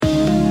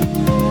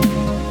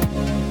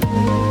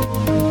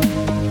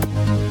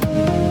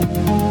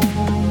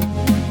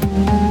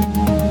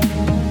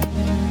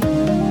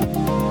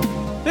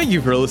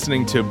Thank you for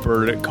listening to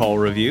Bird Call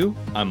Review.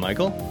 I'm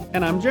Michael.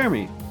 And I'm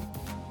Jeremy.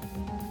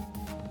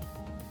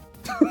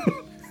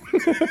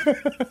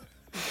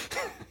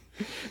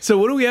 So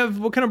what do we have?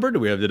 What kind of bird do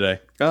we have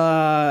today?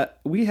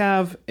 We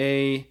have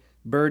a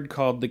bird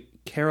called the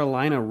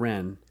Carolina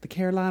wren. The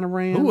Carolina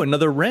wren. Ooh,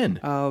 another wren.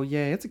 Oh,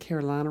 yeah, it's a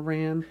Carolina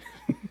wren.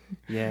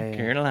 Yeah.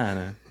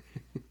 Carolina.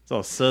 It's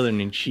all southern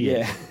and shit.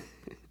 Yeah.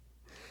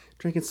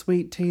 Drinking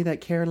sweet tea,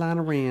 that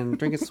Carolina wren.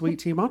 Drinking sweet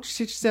tea. Why don't you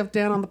sit yourself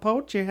down on the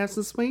porch and have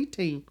some sweet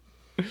tea?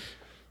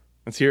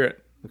 Let's hear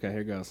it. Okay,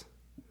 here goes.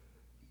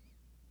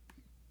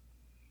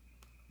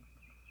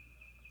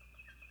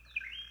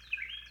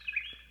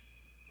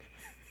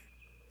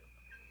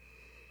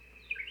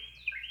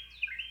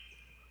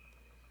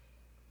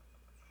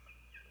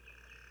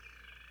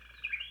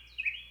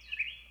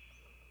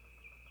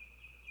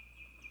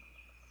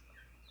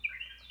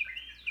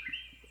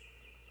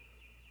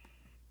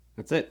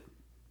 That's it.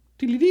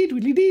 Tweedledee,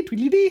 tweedledee,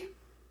 tweedledee.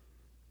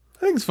 I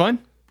think it's fine.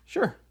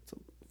 Sure. I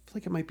feel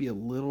like it might be a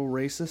little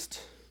racist.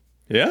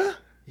 Yeah?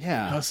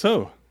 Yeah. How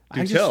so?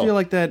 I just feel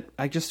like that.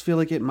 I just feel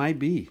like it might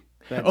be.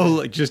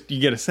 Like just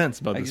you get a sense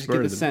about I this just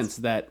bird. get the sense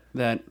that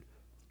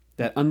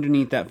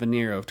underneath that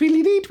veneer of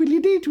tweedledee,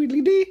 tweedledee,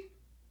 tweedledee,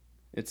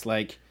 it's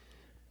like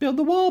build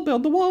the wall,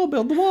 build the wall,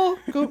 build the wall.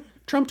 Go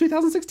Trump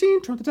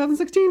 2016, Trump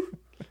 2016.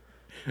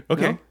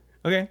 Okay. No?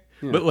 Okay.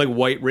 Yeah. But like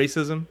white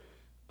racism?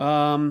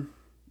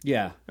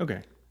 Yeah.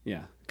 Okay.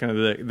 Yeah. Kind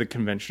of the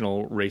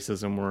conventional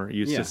racism we're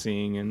used to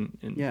seeing and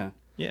Yeah.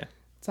 Yeah.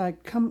 It's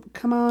like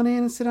come on in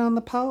and sit on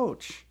the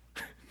porch.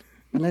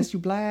 Unless you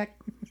black.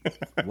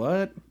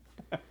 What?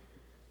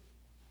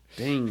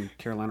 Dang,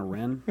 Carolina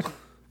wren.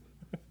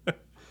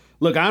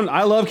 Look,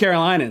 I love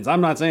Carolinians.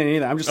 I'm not saying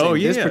anything. I'm just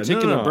saying this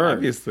particular bird.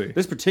 Obviously.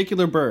 This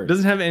particular bird.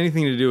 Doesn't have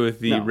anything to do with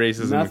the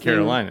racism of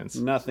Carolinians.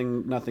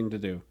 Nothing to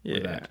do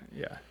with that.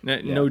 Yeah.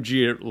 No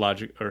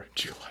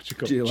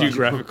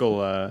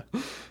geographical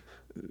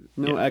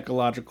No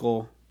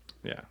ecological.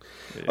 Yeah.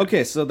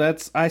 Okay, so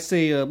I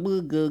say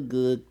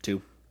good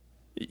 2.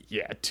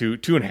 Yeah,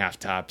 2.5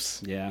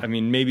 tops. Yeah. I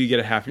mean, maybe you get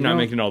a half. You're not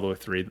making it all the way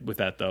 3 with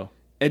that, though.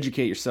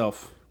 Educate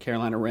yourself,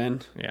 Carolina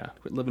wren. Yeah.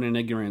 Quit living in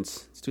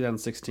ignorance. It's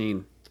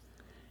 2016.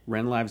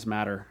 Wren lives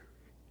matter.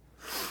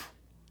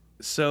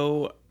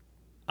 So,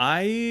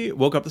 I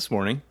woke up this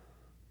morning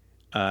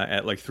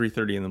at like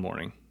 3:30 in the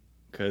morning.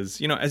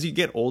 Because, as you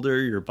get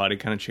older, your body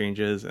kind of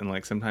changes. And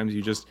like sometimes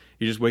you just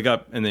wake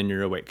up and then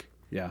you're awake.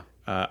 Yeah.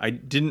 I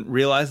didn't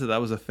realize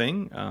that was a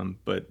thing,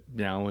 but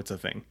now it's a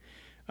thing.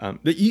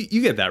 But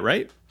you get that,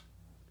 right?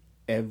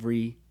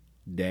 Every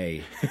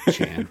day,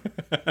 Chan.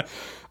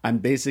 I'm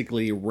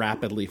basically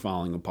rapidly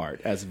falling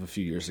apart as of a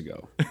few years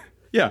ago.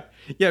 Yeah,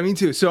 me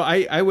too. So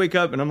I wake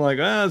up and I'm like,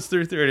 it's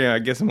 3:30. I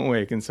guess I'm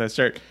awake. And so I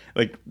start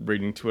like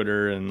reading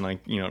Twitter and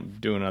like,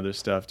 doing other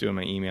stuff, doing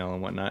my email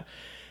and whatnot.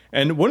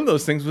 And one of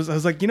those things was I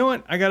was like, you know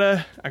what? I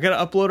gotta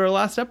upload our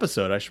last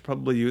episode. I should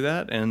probably do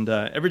that. And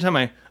every time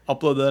I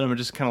upload that, I'm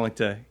just kind of like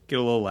to get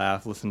a little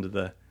laugh, listen to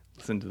the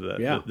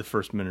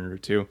first minute or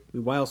two.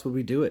 Why else would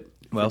we do it?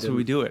 Why else would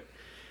we do it?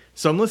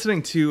 So I'm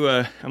listening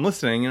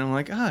and I'm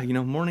like,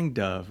 morning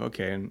dove.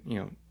 Okay.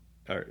 And,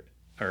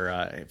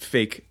 our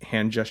fake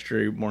hand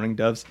gesture morning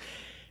doves.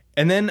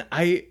 And then so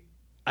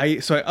I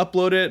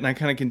upload it and I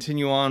kind of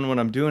continue on what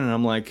I'm doing. And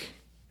I'm like,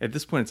 at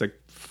this point, it's like,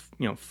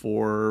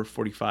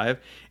 4:45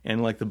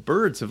 and like the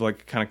birds have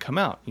like kind of come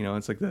out,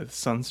 it's like the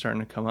sun's starting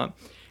to come up.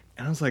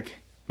 And I was like,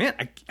 man,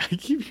 I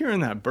keep hearing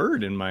that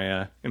bird in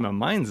my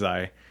mind's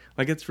eye.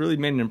 Like it's really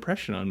made an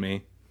impression on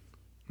me.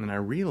 And I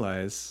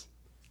realize,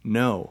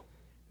 no,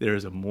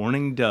 there's a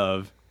mourning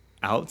dove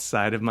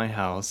outside of my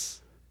house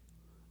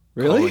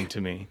calling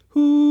to me.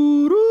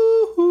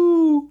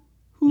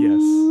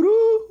 Yes.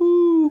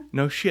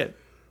 No shit.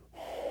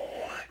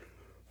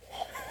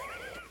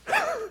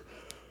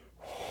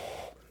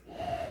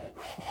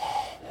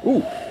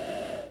 Ooh.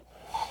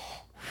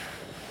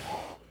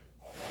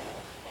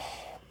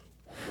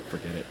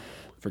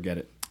 Forget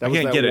it. That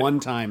was that one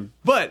time.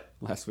 But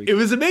last week. It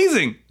was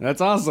amazing. That's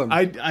awesome.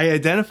 I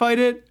identified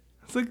it.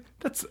 It's like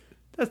that's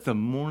the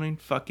morning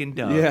fucking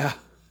dove. Yeah.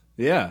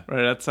 Yeah.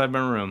 Right outside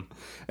my room.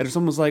 And if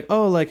someone was like,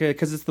 "Oh, like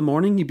cuz it's the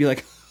morning," you'd be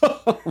like,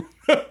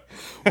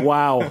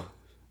 "Wow.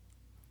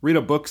 Read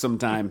a book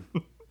sometime."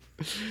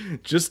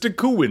 Just a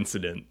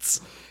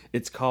coincidence.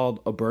 It's called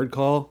A Bird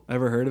Call.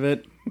 Ever heard of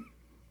it?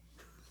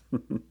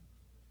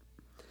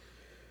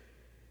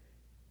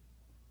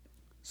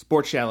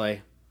 Sports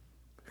Chalet.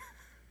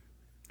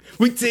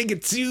 We take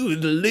it to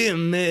the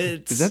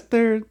limits. Is that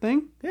their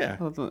thing? Yeah.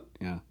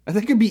 Yeah. I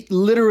think it could be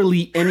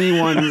literally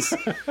anyone's.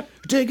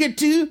 Take it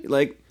to,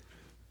 like,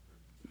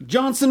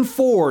 Johnson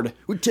Ford.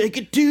 We take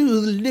it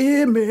to the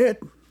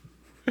limit.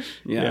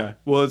 Yeah.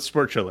 Well, it's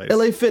Sport Chalet.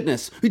 LA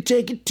Fitness. We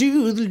take it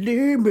to the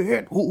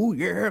limit. Oh,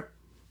 yeah.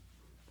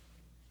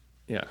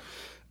 Yeah.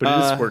 But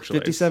it is Sport Chalet.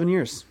 57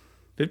 years.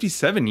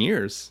 57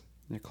 years?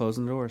 They're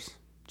closing the doors.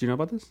 Do you know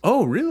about this?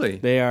 Oh, really?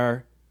 They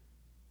are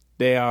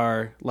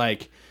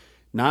like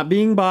not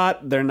being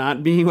bought. They're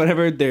not being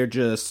whatever. They're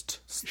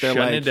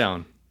shutting it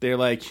down. They're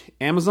like,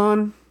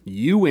 Amazon,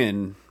 you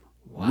win.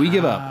 We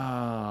give up.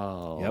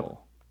 Wow. Yep.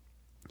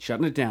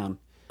 Shutting it down.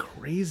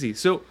 Crazy.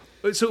 So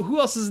who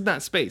else is in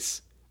that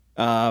space?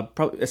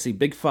 Probably, let's see,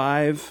 Big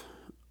Five,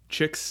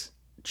 Chicks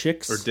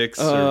Chicks. or dicks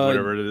or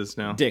whatever it is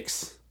now.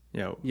 Dicks.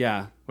 Yeah.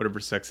 Yeah. Whatever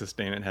sexist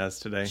name it has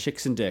today.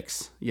 Chicks and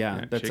Dicks.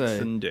 Yeah. That's Chicks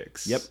and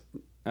Dicks. Yep.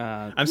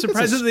 I'm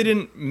surprised that they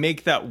didn't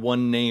make that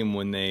one name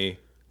when they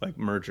like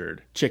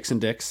merged. Chicks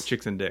and Dicks.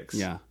 Chicks and Dicks.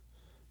 Yeah.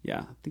 Yeah.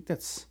 I think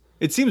that's...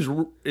 It seems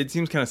kind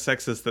of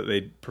sexist that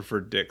they prefer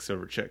dicks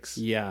over chicks.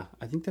 Yeah.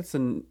 I think that's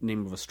the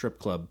name of a strip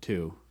club,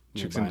 too.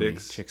 Chicks nearby and me.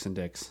 Dicks? Chicks and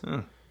Dicks.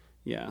 Huh.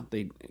 Yeah.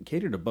 They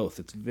cater to both.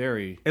 It's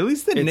very... At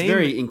least the It's name...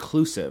 very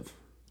inclusive.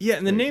 Yeah,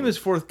 and the name is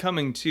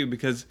forthcoming, too,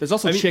 because... There's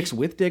also Chicks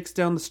with Dicks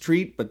down the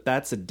street, but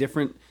that's a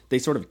different... They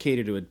sort of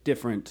cater to a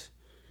different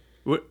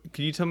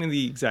Can you tell me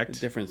the exact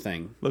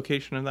thing.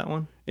 location of that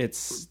one?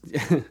 It's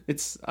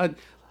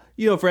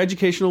for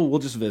educational, we'll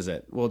just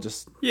visit. We'll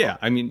just Yeah,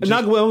 I mean...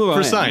 not go for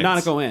in. science.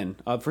 Not go in.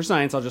 For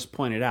science, I'll just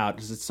point it out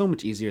because it's so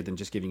much easier than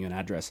just giving you an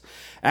address.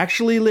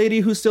 Actually, lady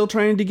who's still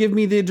trying to give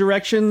me the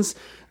directions,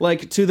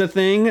 like, to the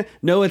thing,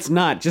 no, it's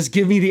not. Just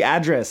give me the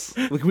address.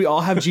 Like, we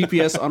all have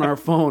GPS on our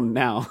phone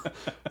now,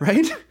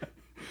 right?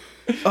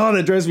 Oh,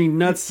 that drives me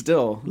nuts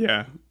still.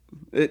 Yeah.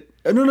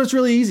 No, it's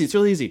really easy. It's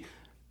really easy.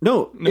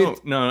 No,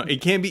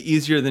 It can't be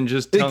easier than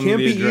just telling me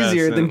the address. It can't be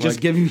easier than just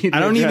giving me the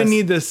address. I don't even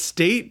need the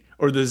state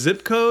or the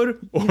zip code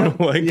or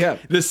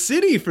the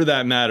city for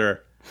that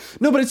matter.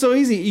 No, but it's so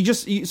easy.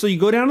 You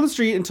go down to the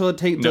street until it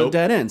takes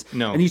dead ends.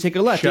 No. And you take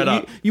a left. Shut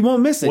up. You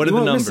won't miss it. What are you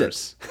the won't miss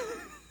numbers?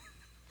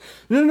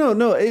 it.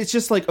 No. It's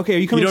just like, okay, are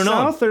you coming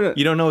south? Or...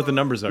 You don't know what the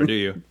numbers are, do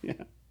you? Yeah.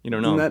 You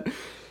don't know.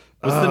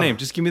 What's the name?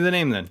 Just give me the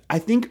name then. I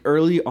think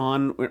early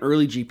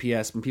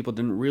GPS, when people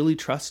didn't really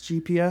trust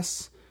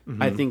GPS,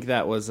 I think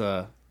that was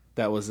it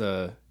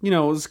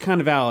was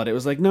kind of valid. It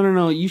was like,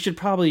 no, you should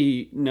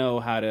probably know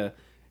how to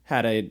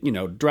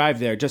drive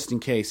there just in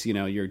case,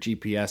 your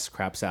GPS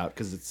craps out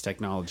because it's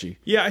technology.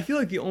 Yeah, I feel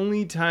like the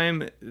only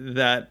time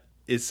that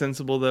is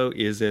sensible, though,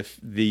 is if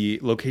the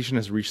location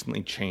has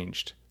recently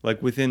changed.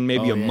 Like within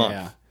maybe a month.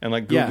 Yeah. And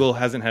like Google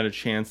hasn't had a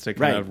chance to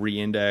kind of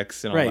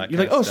re-index and all that Right. You're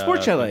kind like, of stuff.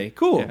 Sports Chalet.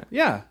 Cool.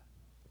 Yeah.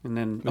 And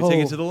then We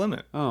take it to the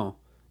limit. Oh,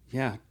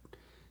 yeah.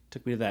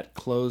 Took me to that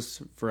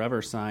closed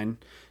forever sign.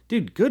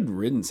 Dude, good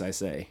riddance, I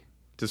say.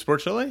 To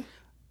Sports Chalet?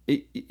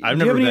 I've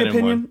never been been in in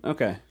opinion? one.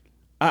 Okay.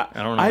 I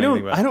don't know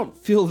anything about it. I don't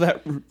feel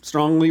that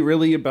strongly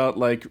really about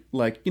like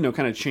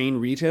kind of chain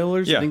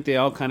retailers. Yeah. I think they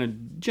all kind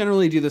of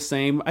generally do the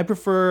same. I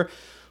prefer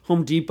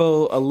Home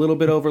Depot a little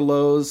bit over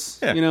Lowe's,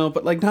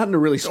 but like not in a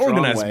really strong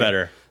organized way.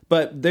 better.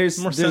 But there's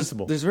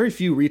sensible. There's very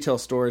few retail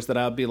stores that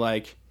I'll be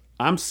like,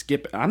 I'm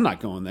not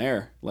going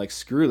there. Like,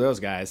 screw those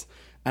guys.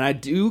 And I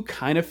do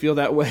kind of feel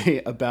that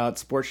way about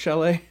Sports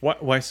Chalet.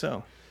 Why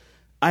so?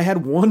 I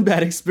had one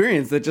bad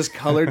experience that just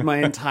colored my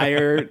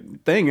entire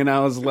thing, and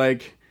I was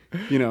like,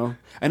 and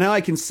now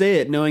I can say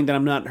it knowing that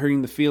I'm not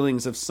hurting the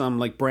feelings of some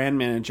like brand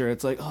manager.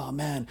 It's like, oh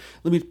man,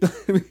 let me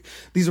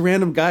these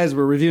random guys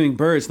were reviewing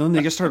birds, and then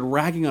they just started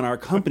ragging on our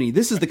company.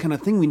 This is the kind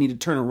of thing we need to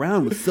turn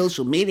around with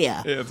social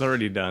media. Yeah, it's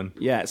already done.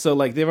 Yeah, so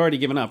like they've already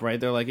given up, right?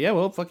 They're like, yeah,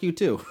 well, fuck you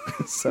too.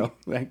 So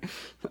like,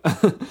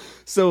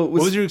 what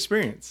was your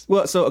experience?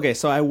 Well, so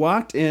I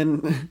walked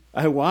in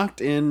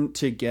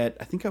to get.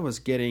 I think I was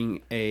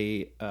getting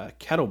a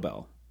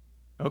kettlebell.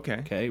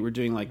 Okay, we're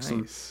doing like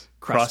some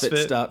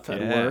CrossFit stuff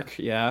at work.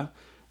 Yeah.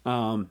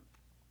 And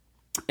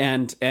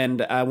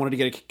I wanted to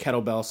get a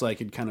kettlebell so I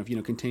could kind of,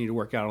 continue to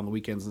work out on the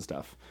weekends and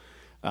stuff.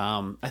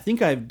 I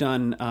think I've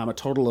done a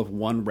total of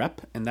 1 rep,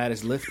 and that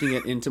is lifting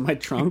it into my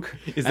trunk.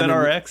 Is that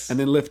RX? And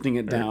then lifting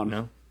it down.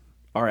 No.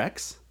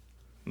 RX?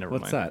 Never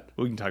mind. What's that?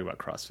 We can talk about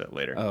CrossFit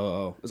later.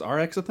 Oh. Is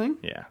RX a thing?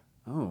 Yeah.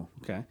 Oh,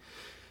 okay.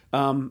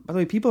 By the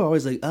way, people are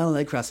always like, "I don't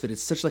like CrossFit.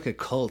 It's such like a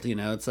cult,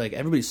 It's like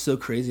everybody's so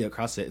crazy at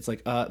CrossFit." It's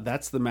like,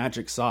 that's the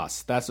magic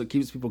sauce. That's what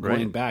keeps people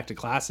going back to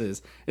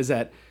classes. Is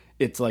that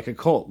it's like a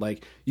cult.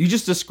 Like you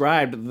just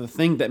described the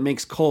thing that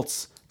makes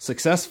cults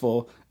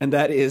successful, and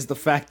that is the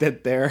fact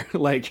that they're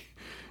like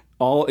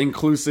all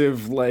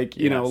inclusive. Like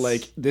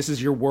like this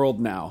is your world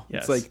now.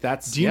 Yes. It's like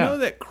that's. Do you know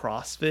that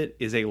CrossFit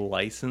is a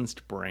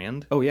licensed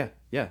brand? Oh yeah.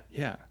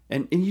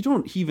 And you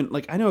don't even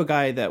like. I know a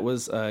guy that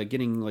was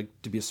getting like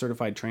to be a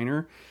certified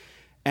trainer.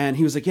 And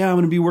he was like, yeah, I'm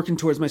going to be working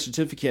towards my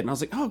certificate. And I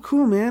was like, oh,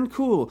 cool, man,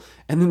 cool.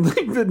 And then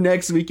like the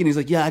next weekend, he's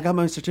like, yeah, I got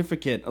my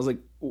certificate. I was like,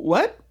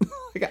 what?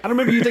 Like, I don't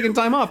remember you taking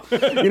time off.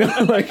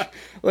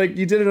 Like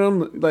you did it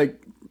on like,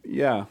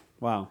 yeah,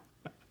 wow.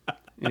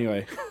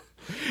 Anyway.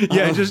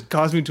 Yeah, it just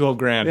cost me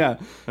 $12,000. Yeah.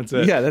 That's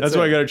it. Yeah, that's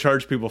why I got to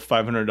charge people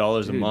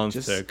 $500 a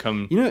month to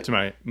come to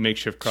my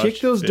makeshift CrossFit.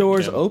 Kick those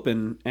doors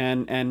open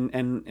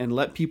and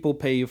let people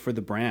pay you for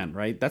the brand,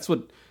 right? That's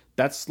what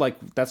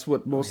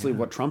mostly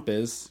what Trump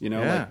is,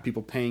 like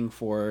people paying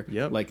for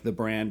like the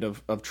brand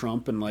of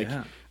Trump and like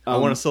I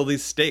want to sell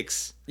these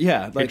steaks.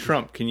 Yeah, like, hey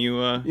Trump, can you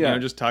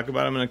just talk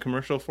about them in a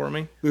commercial for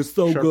me? They're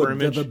so Sharper good.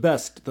 Image. They're the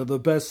best. They're the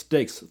best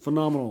steaks.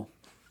 Phenomenal.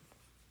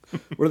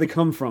 Where do they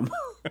come from?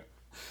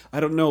 I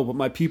don't know, but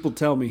my people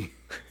tell me.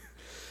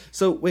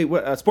 So wait,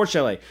 what? Sports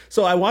Chalet.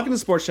 So I walk into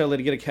Sports Chalet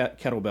to get a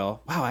kettlebell.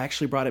 Wow, I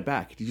actually brought it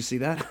back. Did you see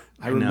that?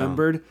 I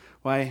remembered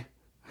why.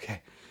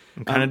 Okay.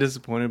 I'm kind of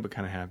disappointed, but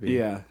kind of happy.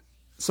 Yeah.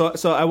 So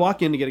I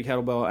walk in to get a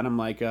kettlebell, and I'm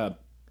like,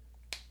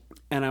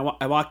 and I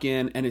walk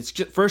in, and it's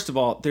just, first of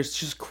all, there's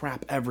just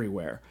crap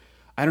everywhere.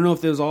 I don't know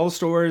if it was all the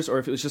stores or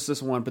if it was just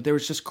this one, but there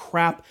was just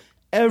crap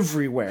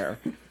everywhere.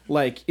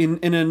 Like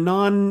in a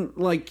non,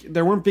 like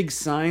there weren't big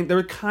signs. There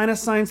were kind of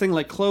signs saying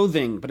like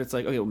clothing, but it's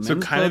like, okay, men's so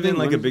kind clothing, of in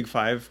like a women's- Big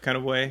Five kind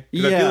of way.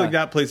 'Cause Yeah. I feel like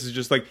that place is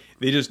just like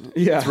they just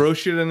throw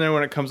shit in there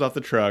when it comes off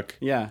the truck.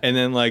 Yeah. And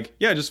then like,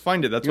 yeah, just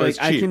find it. That's why Like it's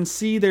I cheap. can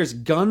see there's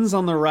guns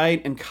on the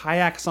right and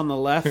kayaks on the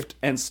left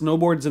and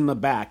snowboards in the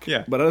back.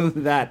 Yeah. But other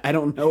than that, I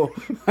don't know.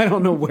 I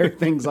don't know where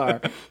things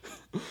are.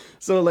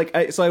 So like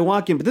I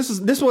walk in, but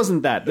this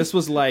wasn't that. This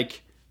was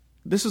like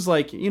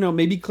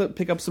maybe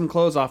pick up some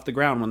clothes off the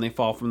ground when they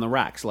fall from the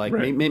racks. Like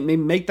Right.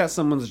 make that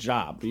someone's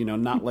job.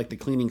 Not like the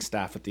cleaning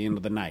staff at the end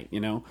of the night.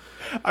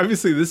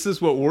 Obviously, this is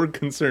what we're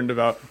concerned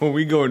about when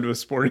we go into a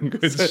sporting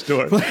goods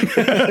store.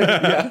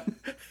 Yeah.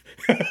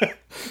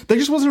 There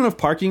just wasn't enough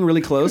parking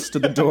really close to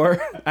the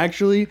door.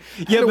 Actually,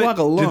 I had to walk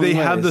a long do they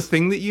have the ways.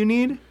 thing that you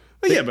need?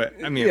 Well, yeah, but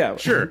I mean,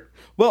 sure.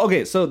 Well,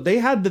 okay, so they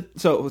had the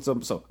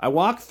so I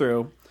walk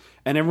through,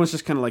 and everyone's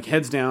just kind of like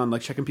heads down,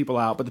 like checking people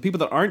out. But the people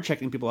that aren't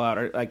checking people out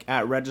are like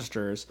at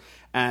registers,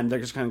 and they're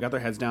just kind of got their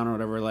heads down or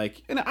whatever.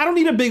 Like, and I don't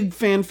need a big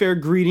fanfare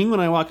greeting when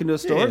I walk into a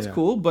store. Yeah, It's yeah.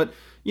 cool, but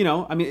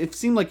I mean, it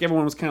seemed like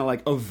everyone was kind of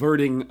like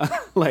averting,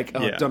 like,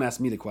 oh, Yeah. don't ask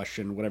me the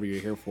question, whatever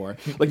you're here for.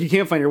 Like, you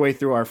can't find your way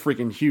through our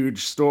freaking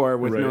huge store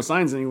with no Right.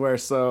 signs anywhere.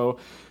 So,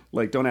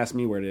 like, don't ask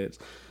me where it is,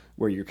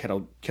 where your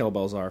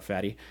kettlebells are,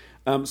 fatty.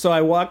 So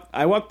I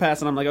walk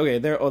past and I'm like, okay,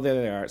 there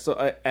they are. So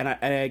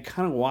I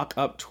kind of walk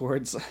up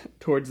towards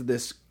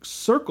this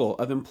circle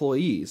of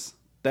employees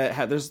that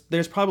have,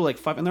 there's probably like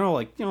 5, and they're all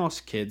like,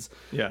 kids.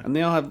 Yeah. And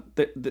they all have,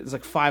 there's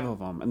like 5 of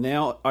them, and they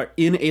all are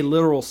in a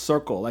literal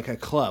circle, like a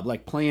club,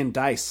 like playing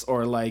dice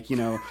or like,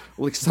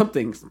 like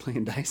something,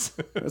 playing dice.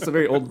 That's a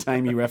very old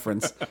timey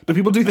reference. Do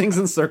people do things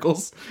in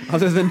circles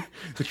other than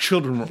The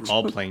children were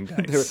all playing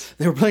dice.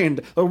 they were playing,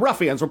 the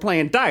ruffians were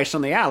playing dice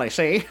in the alley,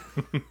 see?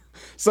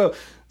 So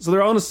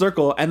they're all in a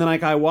circle, and then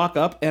like I walk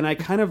up, and I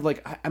kind of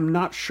like, I'm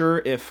not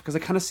sure if, because I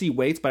kind of see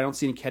weights, but I don't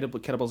see any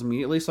kettlebells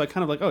immediately, so I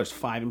kind of like, oh, there's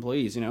 5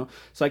 employees,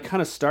 So I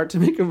kind of start to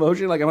make a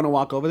motion, like I'm going to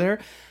walk over there.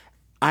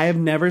 I have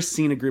never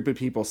seen a group of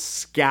people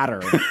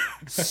scatter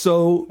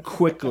so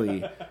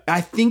quickly.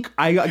 I think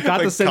I got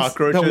Like the sense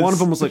cockroaches. that one of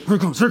them was like, here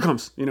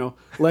comes,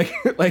 like,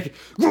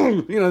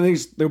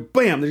 they're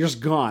bam, they're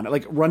just gone,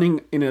 like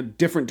running in a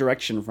different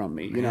direction from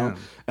me, Man.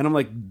 And I'm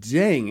like,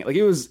 dang, like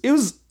it was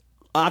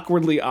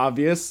awkwardly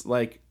obvious,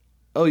 like,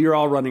 oh, you're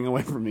all running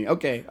away from me.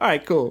 Okay, all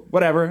right, cool,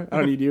 whatever. I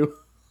don't need you.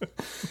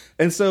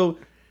 And so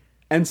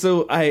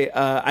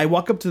I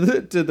walk up to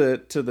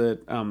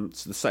the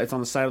side. It's on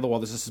the side of the wall.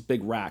 There's this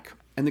big rack,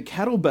 and the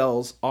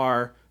kettlebells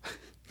are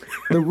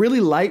the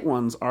really light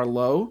ones are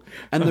low,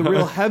 and the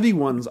real heavy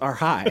ones are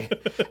high,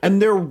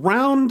 and they're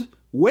round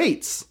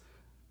weights.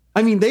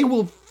 I mean, they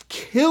will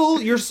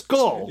kill your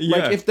skull Yeah.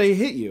 like if they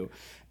hit you.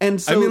 And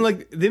so I mean,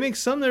 like they make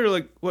some that are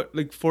like what,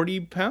 like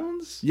 40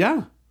 pounds?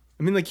 yeah.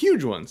 I mean, like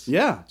huge ones.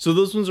 Yeah. So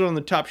those ones are on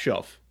the top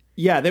shelf.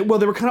 Yeah, they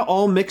were kind of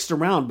all mixed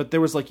around, but there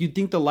was like, you'd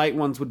think the light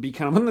ones would be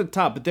kind of on the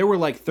top, but there were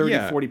like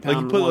 30, 40 pound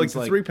like you put ones.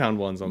 like the 3-pound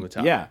ones on the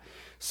top. Yeah.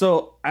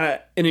 So,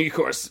 and of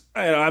course,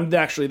 I'm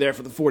actually there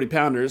for the 40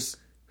 pounders.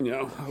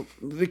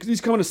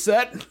 These come in a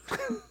set.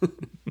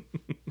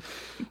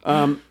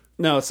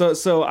 No,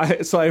 so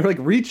I like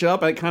reach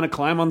up, I kind of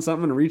climb on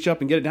something and reach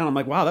up and get it down. I'm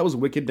like, wow, that was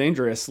wicked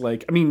dangerous.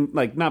 Like, I mean,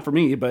 like not for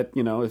me, but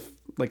if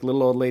like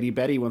little old lady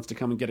Betty wants to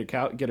come and get her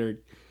kettlebells.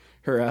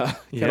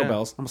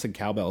 I almost said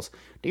cowbells.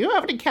 Do you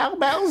have any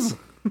cowbells?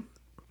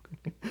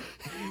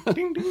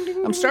 Ding, ding,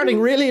 ding, I'm starting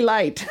really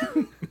light.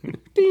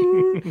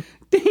 Ding,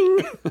 ding.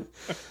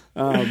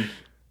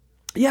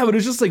 Yeah, but it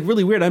was just like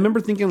really weird. I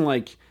remember thinking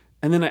like,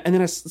 and then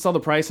I saw the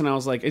price and I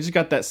was like, I just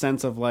got that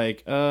sense of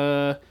like,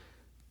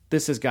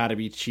 this has got to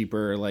be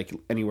cheaper like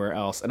anywhere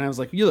else. And I was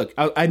like, look,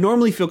 I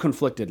normally feel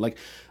conflicted. Like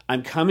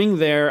I'm coming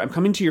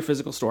to your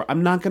physical store.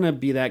 I'm not going to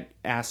be that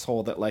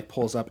asshole that like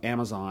pulls up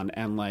Amazon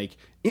and like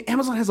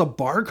Amazon has a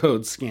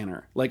barcode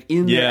scanner like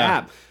in their Yeah.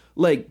 app.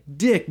 Like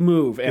dick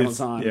move,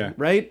 Amazon, yeah.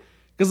 right?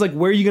 Because like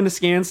where are you going to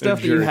scan stuff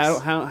that you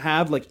jerks.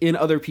 have like in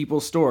other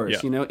people's stores?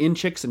 Yeah. In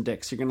Chicks and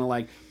Dicks, you're going to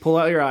like pull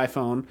out your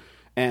iPhone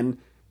and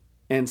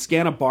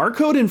scan a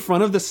barcode in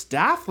front of the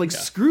staff? Like,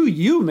 screw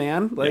you,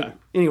 man. Like, Yeah.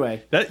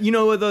 anyway. That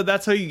though,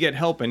 that's how you get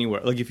help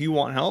anywhere. Like if you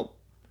want help,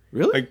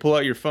 Really? like pull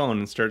out your phone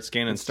and start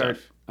scanning stuff.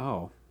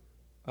 Oh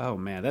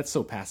man, that's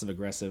so passive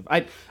aggressive.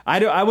 I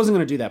wasn't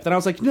going to do that. But then I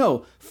was like,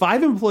 no,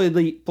 5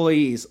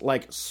 employees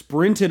like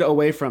sprinted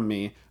away from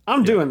me.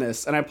 I'm doing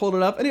this. And I pulled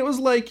it up and it was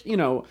like, it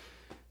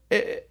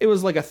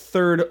was like a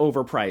third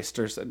overpriced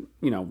or,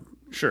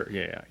 Sure.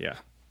 Yeah.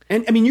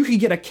 And I mean, you could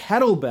get a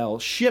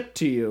kettlebell shipped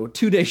to you,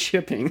 2-day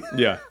shipping.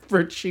 Yeah.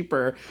 For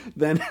cheaper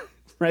than,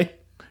 right?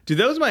 Dude,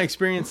 that was my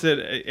experience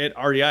at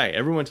REI.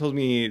 Everyone told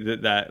me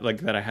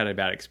that I had a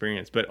bad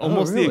experience, but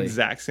almost the really?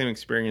 exact same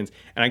experience.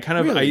 And I kind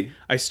of Really?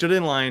 I stood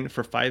in line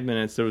for 5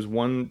 minutes. There was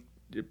one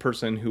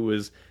person who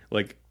was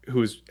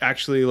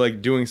actually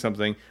like doing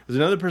something. There's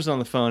another person on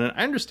the phone, and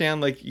I understand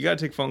like you got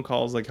to take phone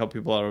calls, like help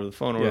people out over the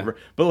phone or whatever.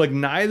 But like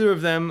neither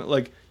of them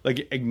like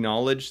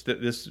acknowledged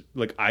that this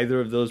like either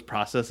of those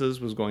processes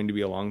was going to be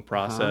a long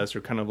process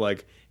or kind of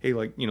like, hey,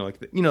 like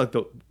the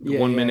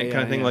 1 minute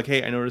kind of thing. Like,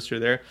 hey, I noticed you're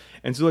there,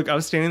 and so like I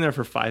was standing there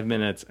for 5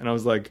 minutes, and I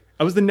was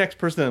the next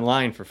person in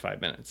line for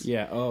 5 minutes.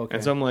 Yeah. Oh, okay.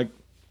 And so I'm like,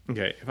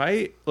 okay,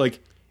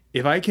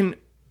 if I can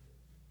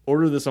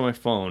order this on my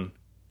phone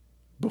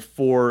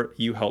before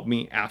you help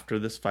me after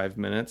this 5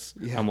 minutes,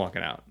 I'm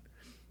walking out.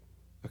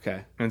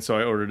 Okay. And so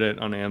I ordered it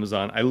on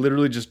Amazon. I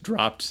literally just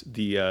dropped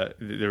the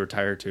were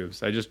tire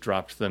tubes. I just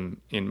dropped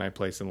them in my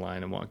place in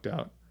line and walked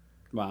out.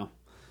 Wow.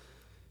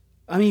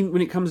 I mean,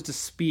 when it comes to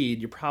speed,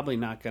 you're probably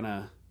not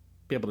gonna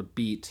be able to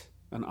beat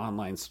an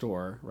online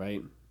store,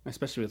 right?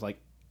 Especially with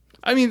like.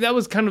 I mean, that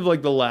was kind of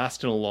like the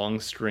last in a long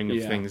string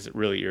of things that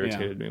really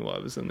irritated me while I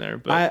was in there.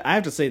 But I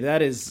have to say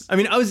that is. I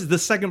mean, I was the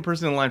second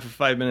person in line for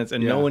 5 minutes,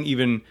 and no one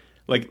even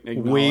like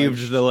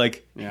waved the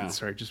like.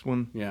 Sorry, just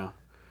one. Yeah.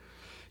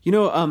 You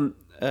know,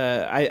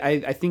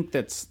 I think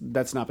that's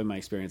not been my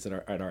experience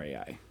at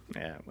REI.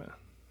 Yeah, well,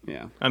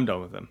 yeah, I'm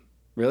done with them.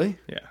 Really?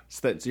 Yeah.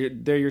 So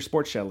they're your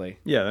sports chalet.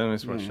 Yeah, they're my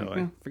sports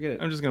chalet. Yeah, forget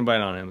it. I'm just gonna buy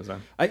it on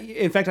Amazon.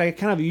 In fact, I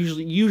kind of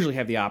usually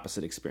have the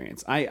opposite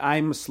experience.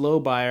 I'm a slow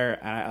buyer.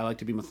 I like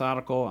to be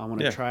methodical. I want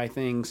to try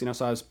things. You know,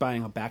 so I was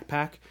buying a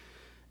backpack.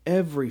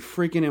 Every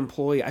freaking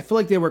employee, I feel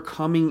like they were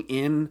coming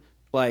in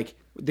like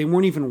they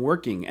weren't even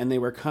working, and they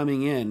were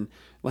coming in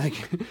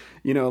like,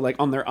 you know, like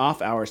on their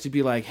off hours to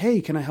be like,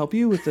 hey, can I help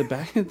you with the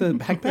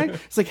backpack?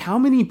 It's like, how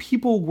many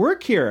people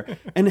work here,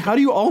 and how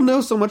do you all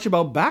know so much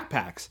about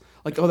backpacks?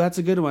 Like, oh, that's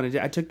a good one.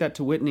 I took that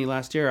to Whitney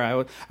last year.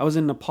 I was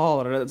in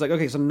Nepal. It's like,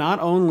 okay, so not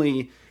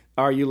only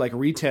are you like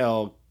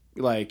retail,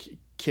 like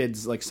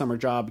kids, like summer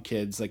job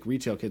kids, like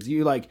retail kids,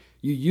 you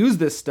use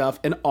this stuff,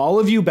 and all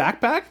of you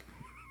backpack?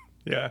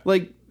 Yeah.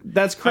 Like,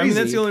 that's crazy. I mean,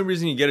 that's the only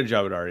reason you get a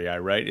job at REI,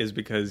 right? Is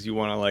because you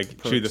want to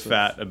like chew the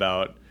fat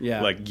about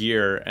like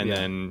gear and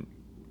then,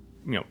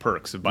 you know,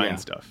 perks of buying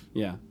stuff.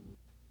 Yeah.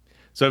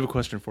 So I have a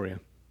question for you.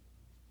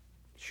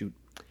 Shoot.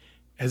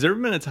 Has there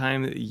ever been a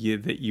time that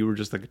you were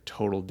just like a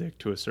total dick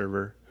to a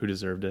server who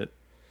deserved it?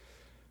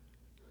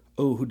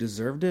 Oh, who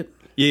deserved it?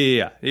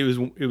 Yeah.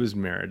 It was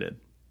merited.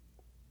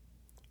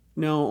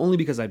 No, only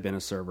because I've been a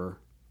server.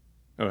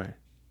 Okay.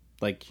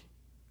 Like,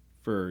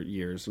 for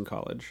years in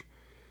college.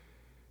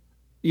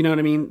 You know what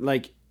I mean?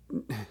 Like,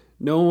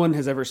 no one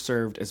has ever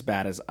served as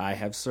bad as I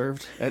have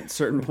served at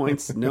certain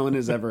points. No one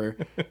has ever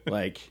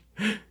like.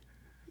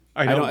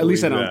 I don't. At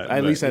least I don't.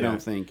 At least I don't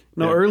think.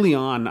 No, early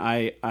on,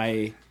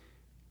 I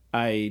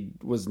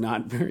was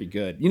not very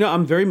good. You know,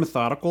 I'm very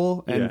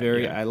methodical and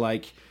I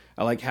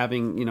like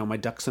having, you know, my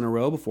ducks in a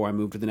row before I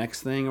move to the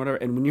next thing or whatever.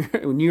 And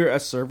when you're a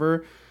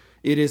server,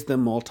 it is the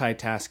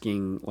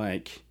multitasking,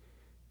 like,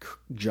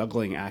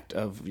 juggling act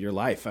of your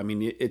life. I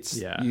mean, it's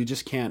you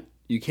just can't.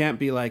 You can't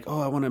be like, oh,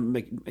 I want to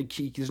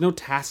make. There's no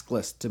task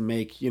list to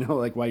make, you know,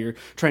 like while you're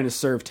trying to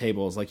serve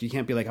tables. Like, you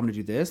can't be like, I'm going to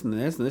do this and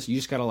this and this. You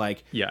just got to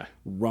like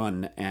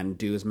run and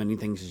do as many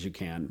things as you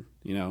can,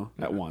 you know,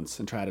 at once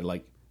and try to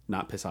like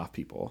not piss off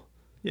people.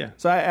 Yeah.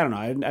 So I don't know.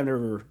 I've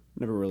never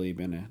really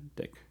been a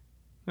dick.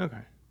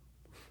 Okay.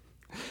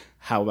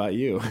 How about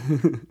you?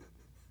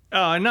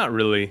 Not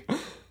really.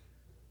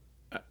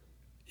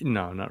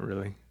 No, not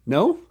really.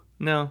 No?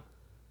 No.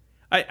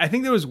 I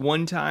think there was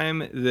one time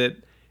that,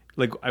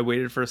 like, I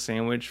waited for a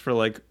sandwich for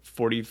like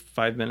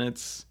 45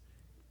 minutes,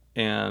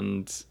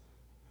 and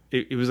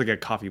it was like a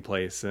coffee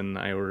place, and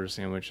I ordered a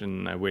sandwich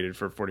and I waited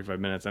for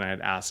 45 minutes, and I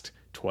had asked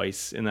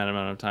twice in that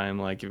amount of time,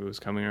 like, if it was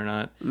coming or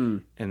not.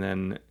 And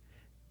then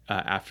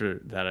after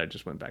that, I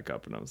just went back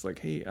up and I was like,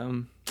 hey,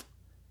 I'm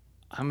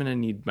going to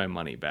need my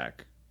money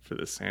back for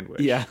this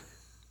sandwich. Yeah.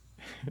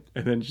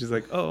 And then she's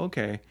like, oh,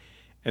 okay.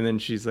 And then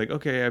she's like,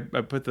 okay,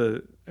 I put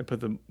the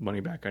money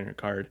back on your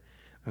card.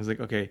 I was like,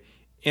 okay.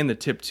 And the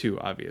tip too,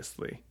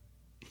 obviously.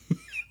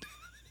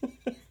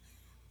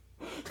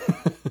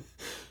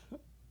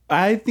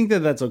 I think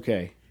that's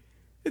okay.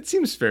 It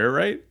seems fair,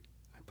 right?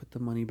 I put the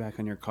money back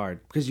on your card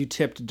because you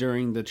tipped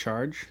during the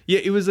charge. Yeah,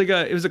 it was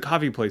a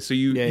coffee place, so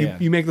you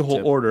make the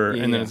whole order,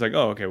 and then it's like,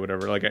 oh, okay,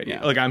 whatever. Like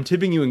like I'm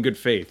tipping you in good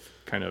faith,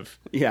 kind of.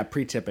 Yeah,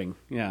 pre-tipping.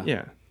 Yeah.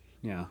 Yeah.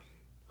 Yeah.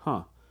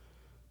 Huh.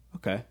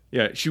 Okay.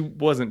 Yeah, she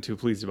wasn't too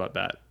pleased about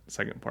that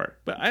second part,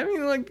 but I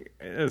mean, like,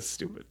 it's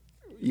stupid.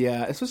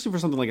 Yeah, especially for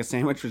something like a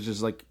sandwich, which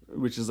is like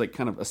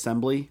kind of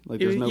assembly. Like,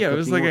 there's no it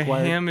was like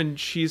required. A ham and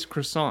cheese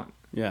croissant.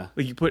 Yeah,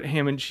 like you put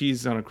ham and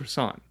cheese on a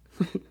croissant.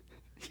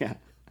 Yeah,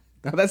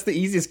 no, that's the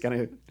easiest kind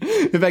of.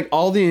 In fact,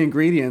 all the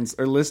ingredients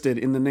are listed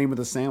in the name of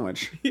the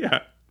sandwich.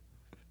 Yeah,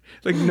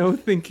 like no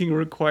thinking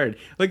required.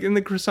 Like, and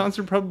the croissants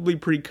are probably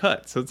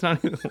pre-cut, so it's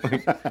not even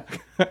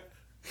like.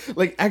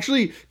 Like,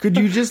 actually, could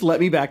you just let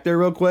me back there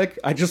real quick?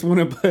 I just want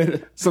to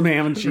put some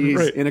ham and cheese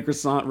Right. in a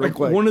croissant real Like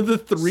quick. one of the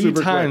 3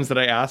 Super times that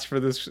I asked for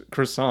this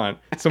croissant,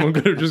 someone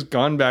could have just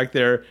gone back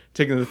there,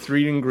 taken the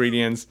 3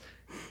 ingredients,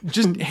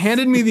 just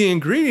handed me the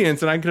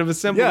ingredients, and I could have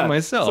assembled it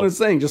myself. That's what I'm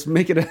saying. Just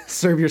make it a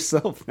serve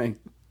yourself thing.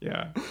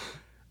 Yeah.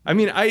 I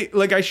mean,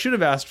 I should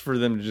have asked for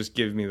them to just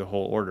give me the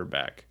whole order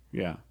back.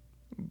 Yeah.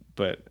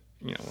 But,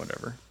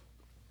 whatever.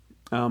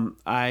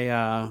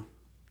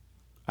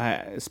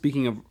 I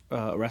speaking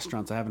of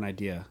restaurants, I have an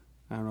idea.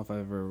 I don't know if I've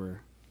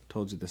ever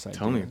told you this idea.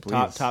 Tell me,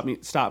 please.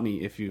 Stop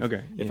me if you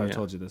Okay. if I've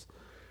told you this.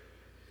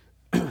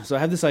 So I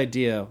have this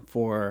idea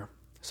for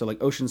like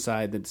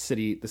Oceanside,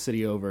 the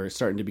city over, is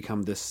starting to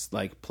become this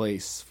like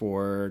place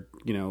for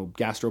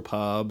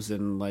gastropubs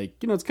and like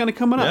it's kind of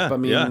coming up. I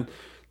mean,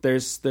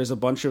 there's a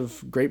bunch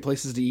of great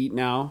places to eat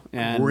now,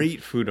 and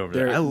great food over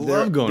there. I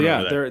love going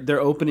over there.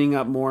 They're opening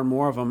up more and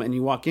more of them, and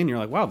you walk in, you're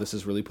like, wow, this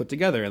is really put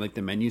together, and like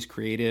the menu's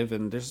creative,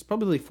 and there's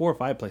probably 4 or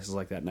 5 places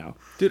like that now.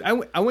 Dude,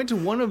 I went to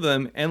one of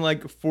them, and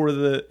like for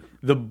the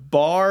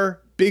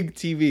bar big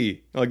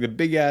TV, like the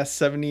big ass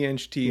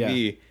 70-inch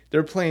TV,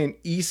 they're playing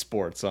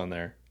esports on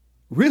there.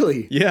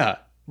 Really? Yeah.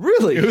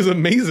 Really? It was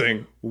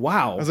amazing.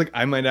 Wow. I was like,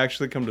 I might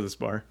actually come to this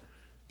bar.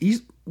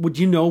 Would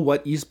you know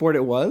what esport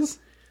it was?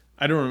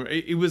 I don't remember.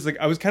 It was like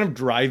I was kind of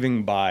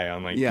driving by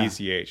on like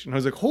PCH, and I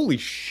was like, "Holy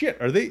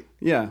shit, are they?"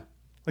 Yeah.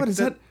 What is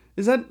that?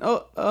 Is that?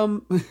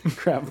 Oh,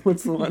 crap.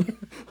 What's the one?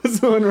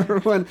 What's the one where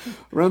everyone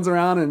runs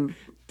around and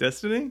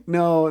Destiny?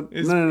 No.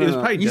 It's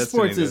probably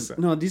esports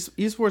Destiny, is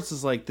esports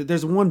is like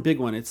there's one big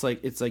one. It's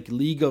like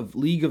League of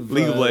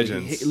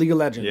Legends. League of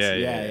Legends.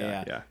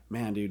 Yeah.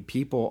 Man, dude,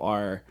 people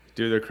are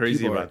they're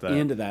crazy about that.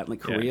 Into that, like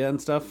Korea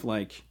and stuff.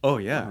 Like, oh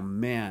yeah, oh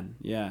man,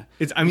 yeah.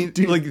 It's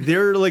like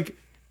they're like.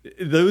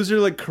 Those are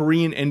like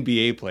Korean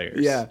NBA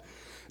players. Yeah.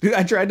 Dude,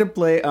 I tried to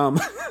play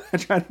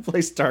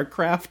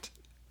StarCraft.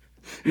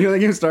 You know the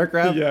game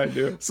StarCraft? Yeah, I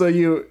do. So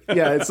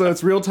so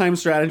it's real-time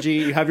strategy.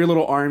 You have your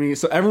little army.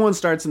 So everyone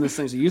starts in the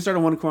same. So you start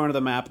in one corner of the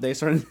map, they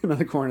start in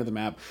another corner of the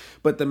map.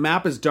 But the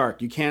map is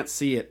dark. You can't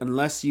see it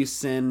unless you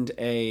send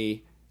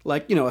a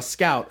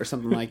scout or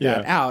something like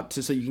that out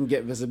so you can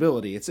get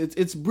visibility.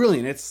 It's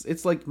brilliant.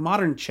 It's like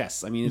modern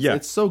chess. I mean,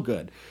 it's so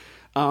good.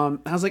 I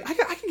was like, I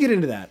can get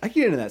into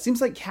that.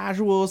 Seems like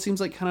casual. Seems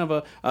like kind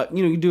of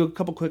you do a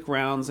couple quick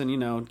rounds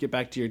and get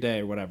back to your day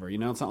or whatever.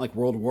 It's not like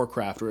World of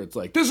Warcraft where it's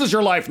like, this is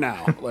your life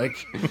now.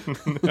 Like,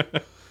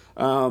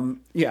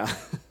 yeah.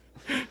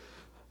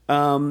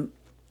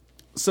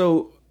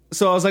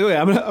 So I was like, okay,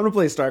 I'm gonna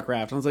play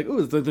StarCraft. And I was like,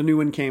 oh, the new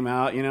one came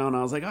out, and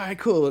I was like, all right,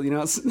 cool. I'm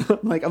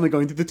like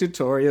going through the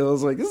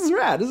tutorials, like, this is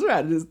rad.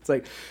 It's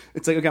like,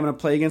 okay, I'm gonna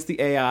play against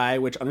the AI,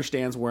 which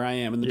understands where I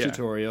am in the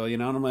tutorial,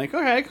 and I'm like,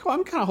 all right, cool,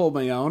 I'm kind of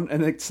holding my own.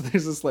 And so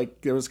there's this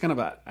there was kind of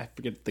I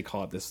forget what they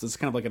call it. This is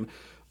kind of like an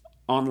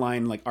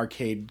online like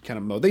arcade kind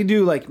of mode. They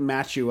do like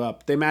match you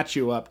up. They match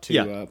you up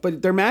to,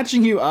 but they're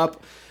matching you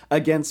up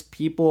against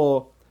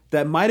people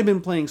that might have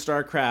been playing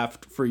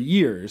StarCraft for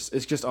years.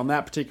 It's just on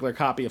that particular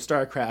copy of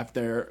StarCraft,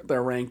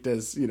 they're ranked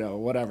as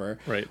whatever,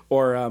 right?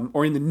 Or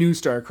in the new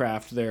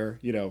StarCraft, they're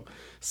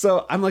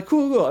So I'm like,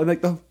 cool. And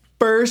like the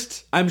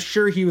first, I'm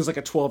sure he was like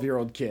a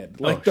 12-year-old kid.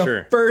 Like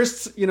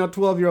first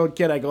 12-year-old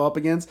kid I go up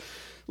against.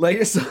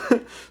 Like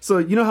so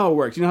you know how it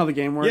works. You know how the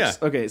game works. Yeah.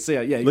 Okay. So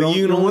yeah.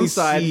 You can only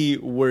see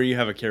where you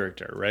have a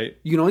character, right?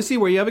 You can only see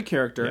where you have a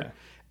character,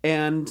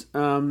 and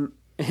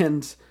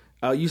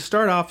you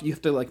start off. You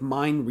have to like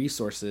mine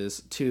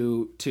resources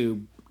to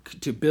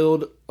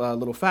build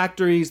little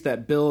factories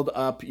that build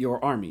up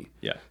your army.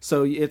 Yeah.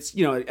 So it's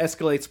it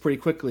escalates pretty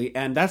quickly,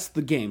 and that's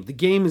the game. The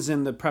game is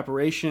in the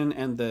preparation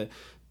and the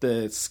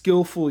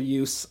skillful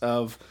use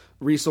of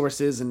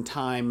resources and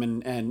time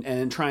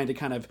and trying to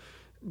kind of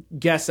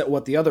guess at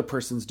what the other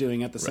person's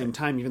doing at the same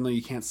time, even though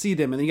you can't see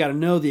them. And you got to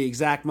know the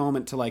exact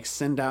moment to like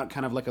send out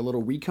kind of like a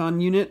little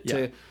recon unit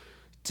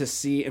to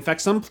see. In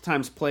fact,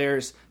 sometimes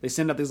players, they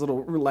send out these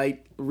little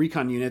light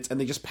recon units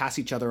and they just pass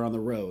each other on the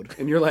road.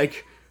 And you're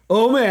like,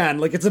 oh man,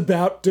 like it's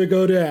about to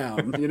go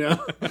down,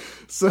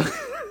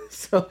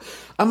 So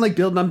I'm like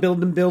building, and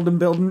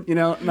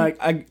like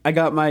I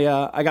got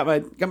my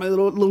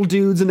little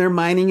dudes and they're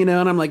mining, and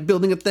I'm like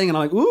building a thing, and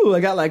I'm like, ooh, I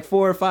got like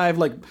 4 or 5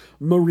 like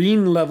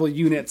marine level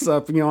units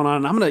up, and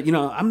I'm gonna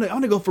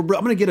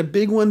get a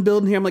big one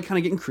building here. I'm like kind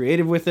of getting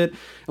creative with it, and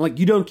like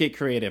you don't get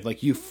creative,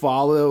 like you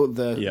follow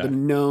the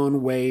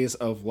known ways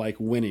of like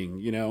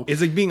winning,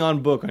 It's like being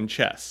on book on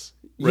chess.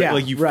 Right? Yeah,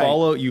 like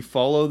you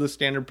follow the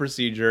standard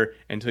procedure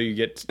until you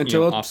get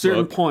until a off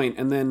certain book, point,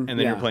 and then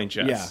you're playing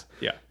chess.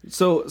 Yeah.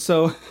 So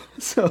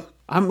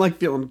I'm like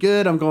feeling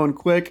good. I'm going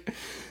quick,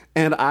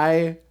 and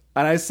I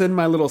send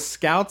my little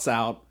scouts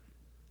out,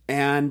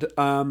 and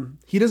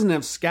he doesn't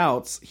have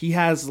scouts. He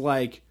has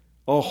like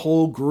a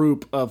whole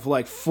group of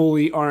like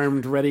fully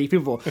armed, ready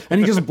people, and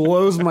he just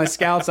blows my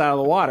scouts out of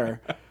the water.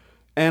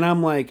 And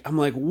I'm like,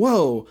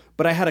 whoa!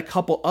 But I had a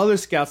couple other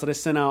scouts that I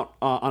sent out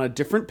on a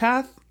different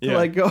path to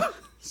like go.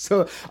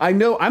 So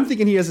I'm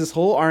thinking he has this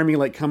whole army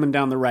like coming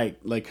down the right,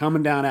 like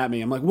coming down at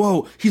me. I'm like,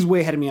 whoa, he's way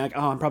ahead of me. Like,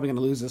 oh, I'm probably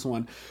gonna lose this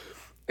one.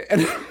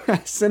 and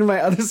I send my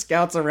other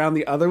scouts around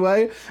the other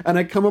way, and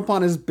I come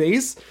upon his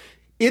base.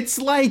 It's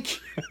like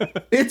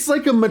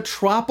a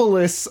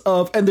metropolis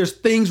and there's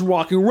things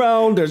walking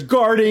around. There's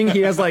guarding.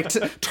 He has like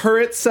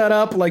turrets set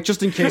up, like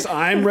just in case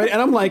I'm ready.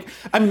 And I'm like,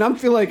 I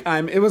feel like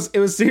it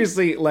was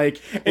seriously like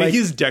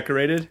he's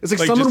decorated. It's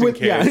like someone with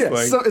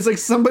Like... So it's like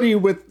somebody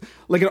with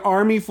like an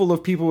army full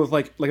of people with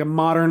like a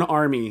modern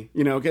army,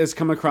 has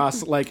come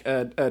across like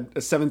a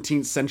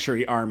 17th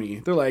century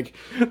army. They're like,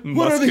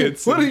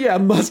 muskets.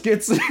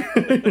 Muskets.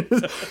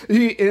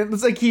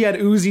 It's like he had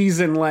Uzis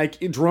and like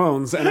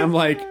drones, and I'm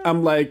like,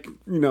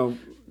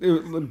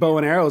 bow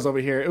and arrows over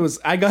here.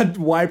 I got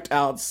wiped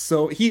out.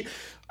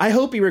 I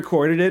hope he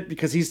recorded it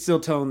because he's still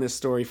telling this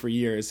story for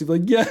years. He's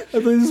like, yeah, I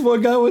played this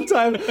one guy one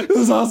time. It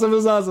was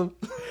awesome.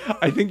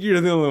 I think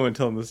you're the only one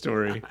telling the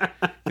story.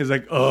 He's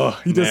like, oh,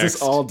 he does this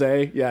all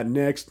day. Yeah,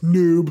 next,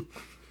 noob.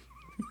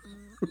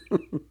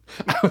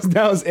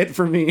 That was it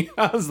for me.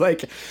 I was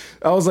like,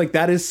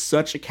 that is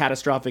such a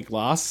catastrophic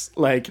loss.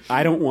 Like,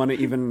 I don't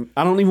even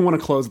want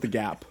to close the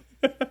gap.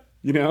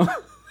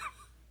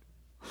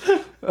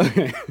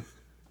 Okay.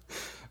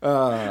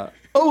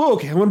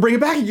 Okay. I'm gonna bring it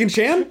back again,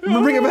 Chan.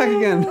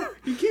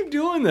 You keep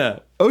doing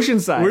that.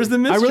 Oceanside. Where's the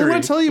mystery? I really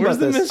want to tell you about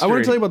this.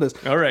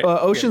 All right.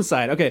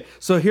 Oceanside. Okay.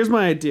 So here's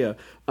my idea.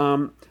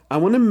 I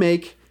want to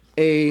make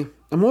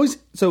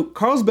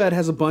Carlsbad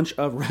has a bunch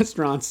of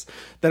restaurants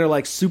that are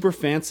like super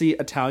fancy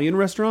Italian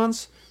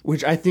restaurants,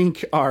 which I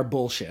think are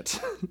bullshit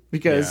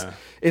because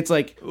it's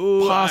like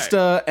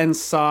pasta and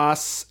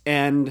sauce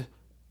and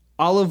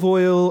olive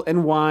oil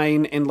and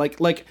wine and like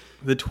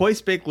the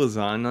twice baked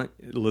lasagna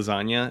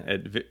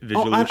at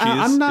Visual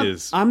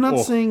Cheese. I'm not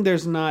saying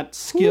there's not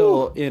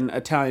skill in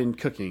Italian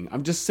cooking.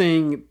 I'm just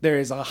saying there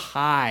is a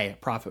high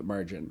profit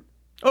margin.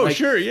 Oh,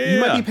 sure, yeah.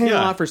 You might be paying a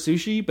lot for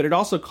sushi, but it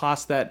also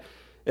costs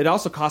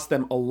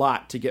them a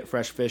lot to get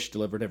fresh fish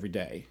delivered every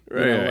day.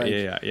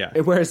 Right. Yeah.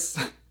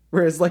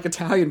 Whereas like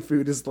Italian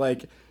food is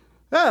like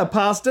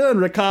pasta and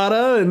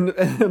ricotta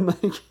and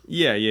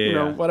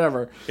like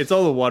whatever. It's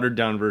all the watered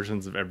down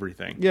versions of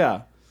everything.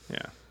 Yeah.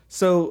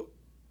 So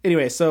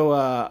anyway, so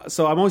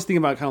I'm always thinking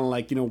about kind of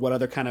like what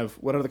other kind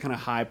of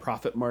high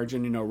profit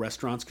margin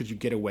restaurants could you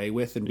get away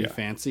with and be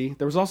fancy.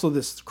 There was also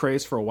this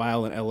craze for a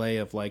while in LA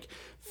of like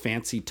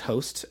fancy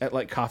toast at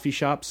like coffee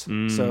shops.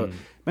 So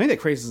maybe that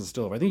craze isn't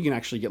still over. I think you can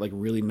actually get like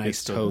really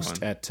nice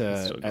toast at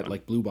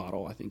like Blue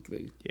Bottle. I think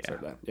they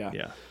started that. Yeah.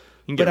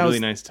 You can get really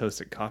nice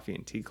toast at Coffee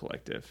and Tea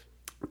Collective.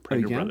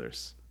 Prater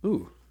Brothers.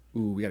 Ooh,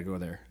 we gotta go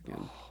there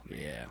again.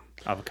 Yeah.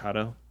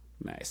 Avocado.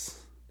 Nice.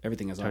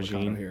 Everything has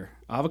avocado here.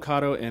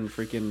 Avocado and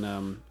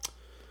freaking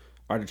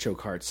artichoke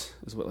hearts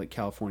is what like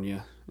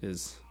California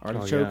is.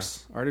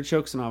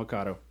 Artichokes and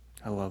avocado.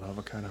 I love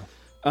avocado.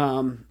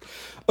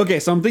 Okay,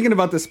 so I'm thinking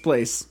about this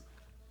place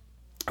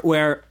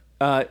where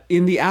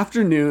in the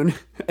afternoon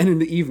and in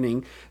the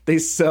evening they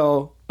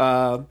sell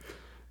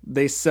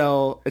it's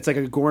like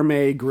a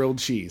gourmet grilled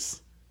cheese.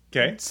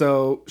 Okay.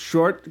 So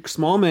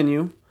small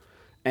menu,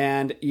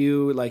 and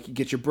you like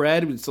get your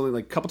bread. It's only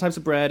like a couple types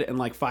of bread and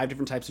like 5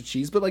 different types of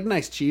cheese, but like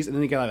nice cheese. And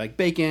then you got like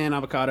bacon,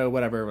 avocado,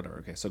 whatever.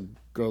 Okay, so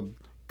grilled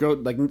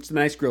like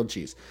nice grilled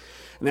cheese.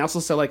 And they also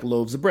sell like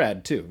loaves of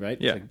bread too, right?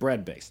 Yeah. It's like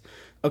bread based.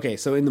 Okay,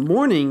 so in the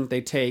morning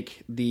they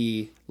take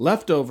the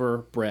leftover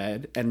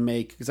bread and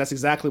because that's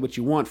exactly what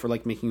you want for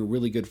like making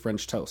really good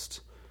French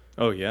toast.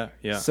 Oh yeah.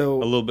 So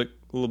a little bit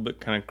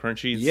kind of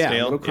crunchy, stale.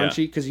 A little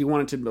crunchy because you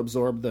want it to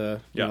absorb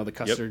the the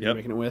custard you're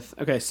making it with.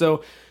 Okay,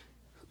 so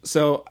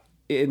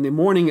in the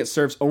morning it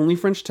serves only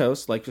French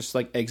toast, like just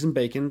like eggs and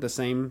bacon, the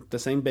same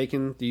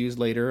bacon you use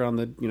later on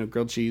the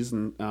grilled cheese,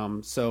 and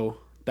so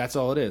that's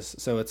all it is.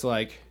 So it's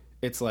like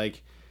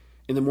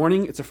in the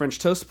morning it's a French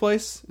toast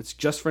place. It's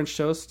just French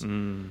toast.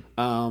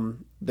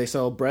 They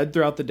sell bread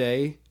throughout the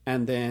day,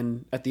 and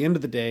then at the end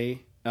of the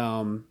day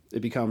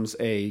it becomes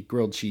a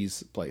grilled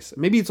cheese place.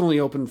 Maybe it's only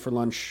open for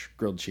lunch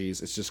grilled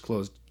cheese. It's just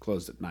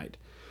closed at night.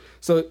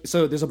 So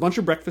there's a bunch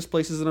of breakfast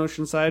places in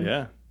Oceanside.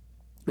 Yeah.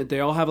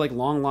 They all have like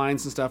long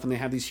lines and stuff, and they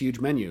have these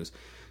huge menus.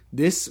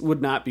 This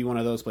would not be one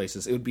of those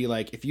places. It would be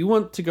like, if you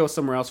want to go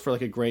somewhere else for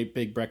like a great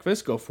big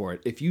breakfast, go for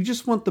it. If you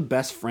just want the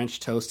best French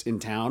toast in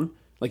town,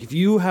 like if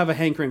you have a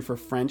hankering for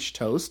French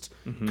toast,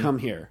 come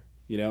here,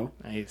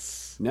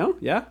 Nice. No?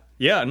 Yeah?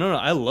 Yeah, no,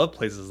 I love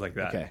places like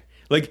that. Okay.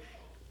 Like,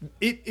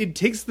 it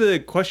takes the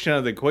question out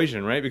of the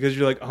equation, right? Because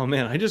you're like, oh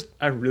man,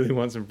 I really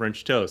want some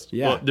French toast.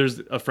 Yeah. Well, there's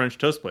a French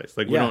toast place.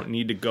 Like, we don't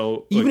need to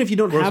go. Even like, if you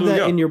don't have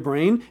that in your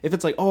brain, if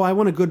it's like, oh, I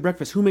want a good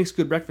breakfast. Who makes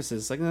good breakfasts?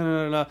 It's like,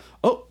 no.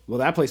 Oh, well,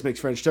 that place makes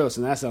French toast,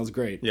 and that sounds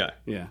great. Yeah.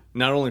 Yeah.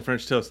 Not only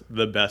French toast,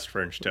 the best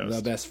French toast.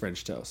 The best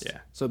French toast. Yeah.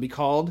 So it'd be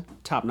called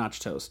Top Notch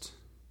Toast.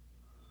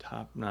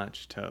 Top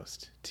Notch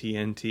Toast.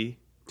 TNT.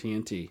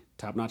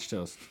 Top Notch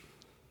Toast.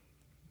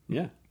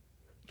 Yeah.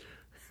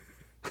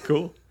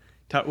 Cool.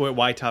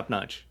 Why top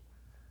notch?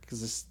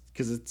 Because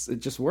it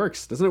just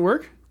works. Doesn't it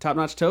work? Top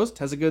Notch Toast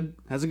has a good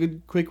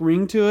quick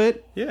ring to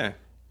it. Yeah.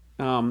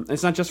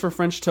 It's not just for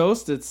French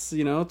toast. It's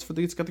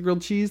it's got the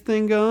grilled cheese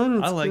thing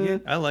going. I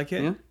like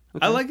it. Yeah.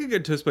 I like a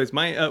good toast place.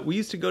 We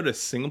used to go to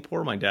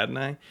Singapore, my dad and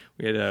I.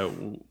 We had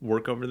to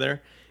work over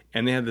there,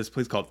 and they had this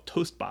place called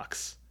Toast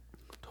Box.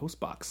 Toast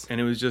Box.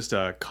 And it was just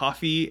a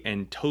coffee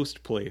and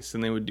toast place,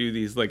 and they would do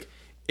these like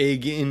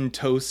egg in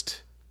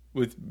toast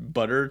with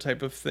butter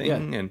type of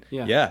thing.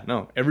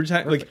 Every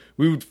time like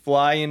we would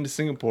fly into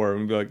Singapore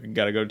and be like,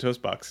 gotta go to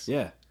Toast Box.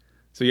 Yeah.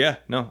 So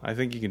I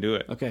think you can do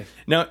it. Okay.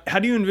 Now, how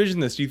do you envision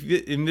this? Do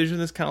you envision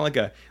this kind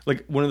of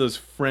like one of those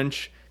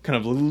French kind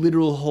of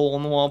literal hole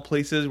in the wall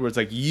places where it's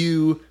like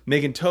you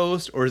making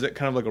toast, or is it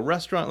kind of like a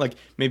restaurant, like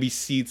maybe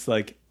seats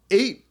like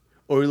 8,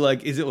 or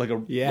like is it like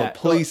a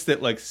place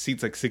that like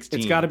seats like 16?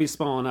 It's got to be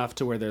small enough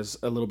to where there's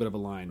a little bit of a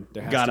line.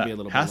 There has to be a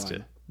little bit of a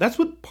line. That's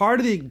what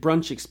part of the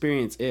brunch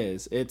experience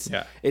is.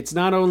 It's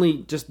not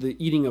only just the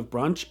eating of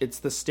brunch, it's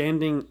the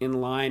standing in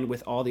line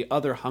with all the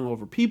other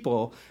hungover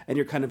people, and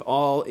you're kind of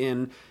all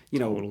in,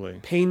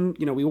 pain.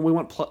 We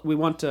want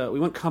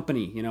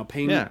company.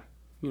 Pain. Yeah.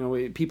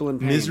 People in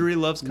pain. Misery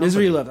loves company.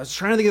 Misery loves. I was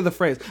trying to think of the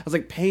phrase. I was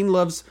like, pain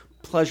loves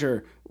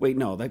pleasure. Wait,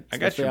 no, I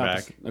got your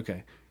back.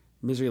 Okay.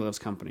 Misery loves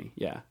company.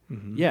 Yeah.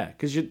 Mm-hmm. Yeah.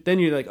 Because then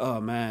you're like,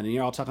 oh man, and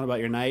you're all talking about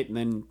your night, and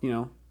then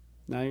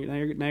now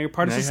you're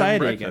part of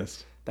society again.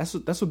 That's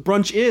what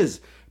brunch is.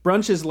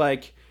 Brunch is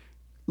like,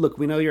 look,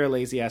 we know you're a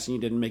lazy ass and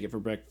you didn't make it for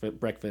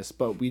breakfast,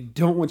 but we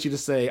don't want you to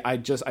say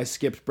I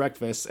skipped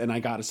breakfast and I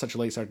got such a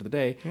late start to the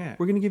day. Yeah.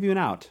 We're going to give you an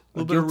out. A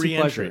little bit of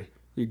re-entry. Pleasure.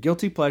 Your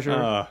guilty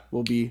pleasure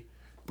will be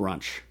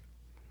brunch.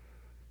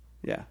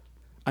 Yeah.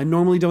 I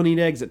normally don't eat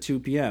eggs at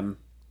 2 p.m.,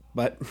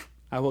 but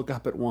I woke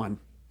up at 1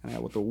 and I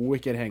had a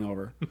wicked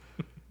hangover.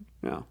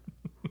 Yeah.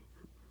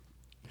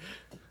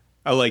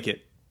 I like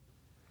it.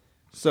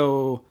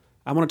 So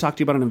I want to talk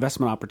to you about an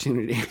investment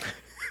opportunity.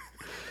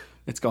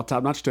 It's called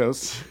Top Notch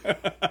Toast.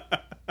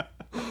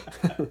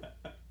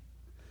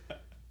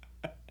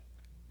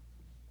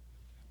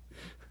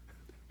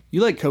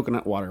 You like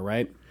coconut water,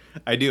 right?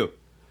 I do.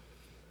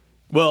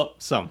 Well,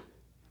 some.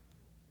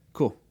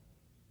 Cool.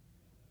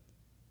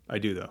 I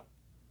do, though.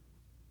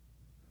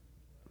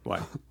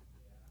 Why?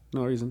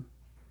 No reason.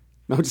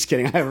 No, just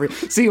kidding.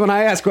 See, when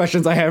I ask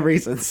questions, I have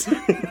reasons.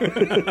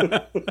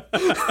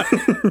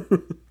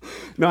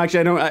 No, actually,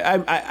 I don't.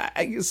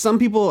 I some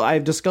people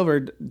I've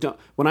discovered don't,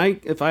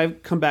 if I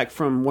come back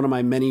from one of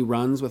my many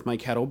runs with my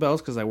kettlebells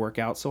because I work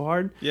out so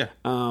hard. Yeah.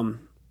 2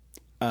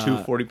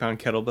 40-pound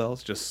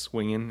kettlebells just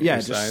swinging. Yeah,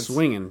 just sides.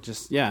 Swinging.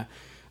 Just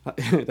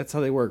that's how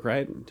they work,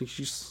 right? Did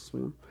you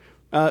swing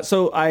them?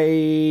 So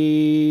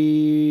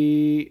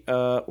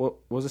what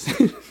was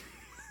it?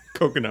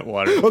 Coconut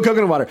water. Oh,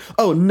 coconut water.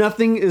 Oh,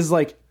 nothing is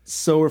like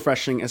so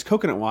refreshing as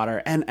coconut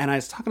water. And I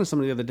was talking to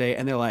somebody the other day,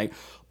 and they're like,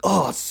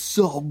 "Oh, it's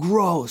so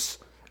gross,"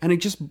 and it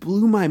just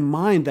blew my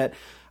mind that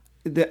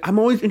I'm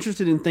always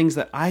interested in things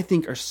that I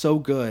think are so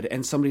good,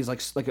 and somebody's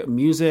like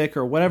music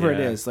or whatever it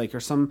is, like,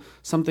 or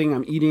something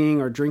I'm eating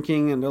or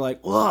drinking, and they're like,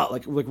 "Oh,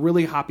 like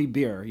really hoppy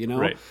beer,"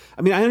 Right.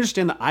 I mean, I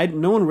understand that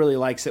no one really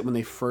likes it when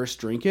they first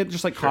drink it,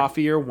 just like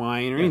coffee or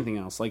wine or anything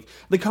else. Like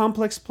the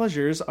complex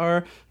pleasures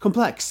are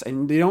complex,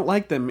 and they don't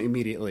like them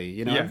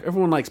immediately.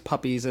 Everyone likes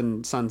puppies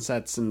and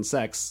sunsets and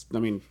sex. I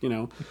mean,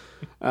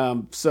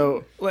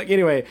 so like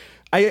anyway.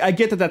 I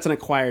get that that's an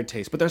acquired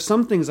taste, but there's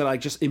some things that I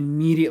just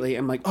immediately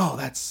am like, oh,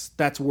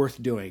 that's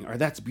worth doing, or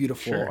that's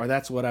beautiful, or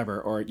that's whatever,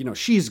 or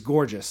she's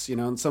gorgeous,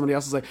 and somebody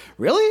else is like,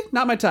 really,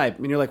 not my type,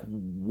 and you're like,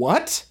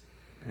 what,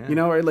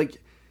 or like,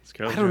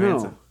 I don't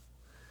know.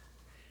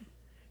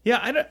 Yeah,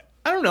 I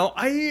don't know.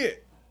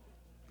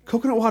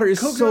 Coconut water is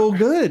so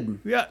good.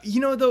 Yeah,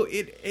 though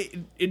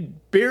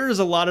it bears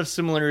a lot of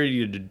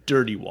similarity to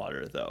dirty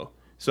water, though.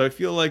 So I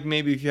feel like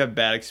maybe if you have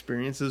bad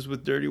experiences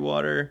with dirty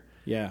water.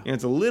 Yeah.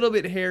 It's a little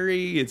bit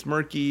hairy, it's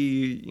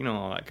murky,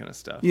 all that kind of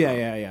stuff.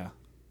 Yeah.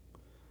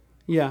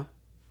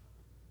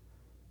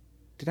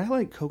 Did I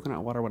like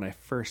coconut water when I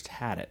first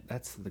had it?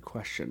 That's the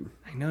question.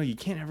 I know, you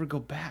can't ever go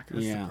back.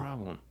 That's the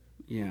problem.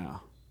 Yeah.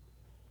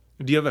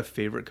 Do you have a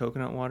favorite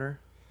coconut water?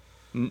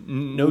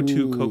 No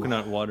two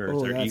coconut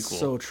waters are that's equal.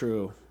 So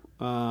true.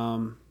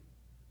 No,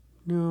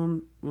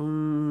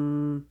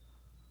 kind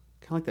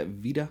of like that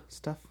Vita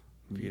stuff.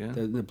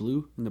 Vita? The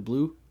blue.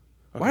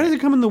 Okay. Why does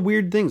it come in the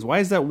weird things? Why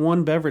does that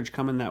one beverage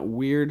come in that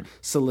weird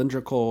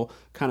cylindrical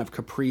kind of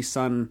Capri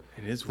Sun?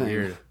 It is thing,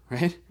 weird,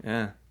 right?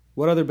 Yeah.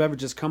 What other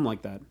beverages come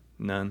like that?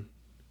 None.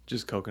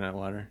 Just coconut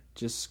water.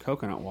 Just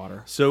coconut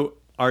water. So,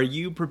 are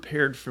you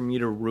prepared for me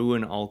to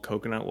ruin all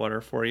coconut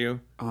water for you?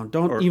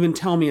 Don't even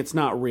tell me it's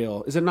not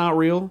real. Is it not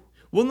real?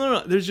 Well,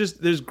 no.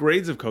 There's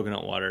grades of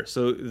coconut water.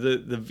 So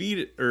the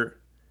Vita, or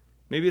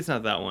maybe it's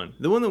not that one.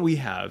 The one that we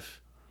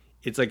have.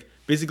 It's like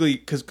basically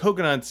because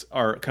coconuts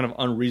are kind of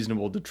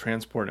unreasonable to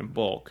transport in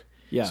bulk.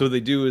 Yeah. So what they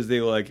do is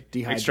they like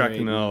dehydrate, extract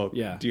the milk,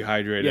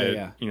 dehydrate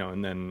it,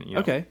 and then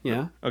Okay,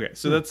 yeah. Okay,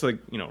 so that's like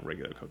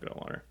regular coconut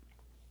water.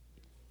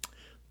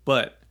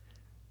 But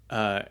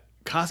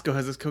Costco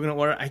has this coconut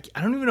water.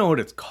 I don't even know what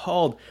it's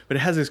called, but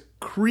it has this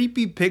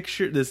creepy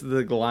picture,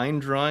 the line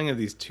drawing of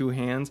these two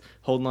hands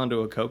holding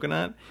onto a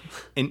coconut,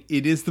 and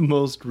it is the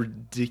most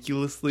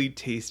ridiculously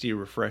tasty,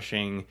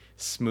 refreshing,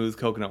 smooth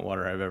coconut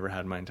water I've ever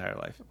had in my entire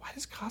life. Why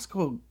does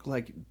Costco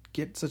like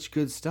get such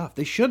good stuff?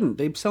 They shouldn't.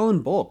 They sell in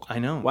bulk. I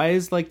know. Why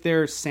is like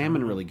their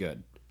salmon really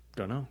good?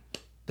 Don't know.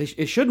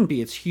 It shouldn't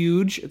be. It's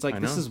huge. It's like, I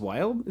this know. is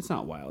wild. It's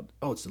not wild.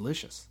 Oh, it's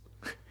delicious.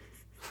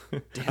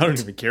 I don't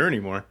even care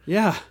anymore.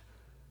 Yeah.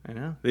 I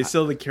know. They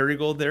sell the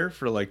Kerrygold there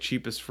for like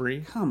cheapest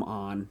free. Come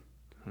on.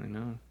 I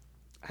know.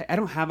 I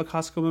don't have a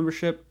Costco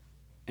membership,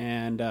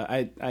 and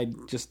I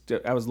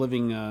was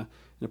living in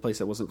a place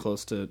that wasn't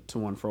close to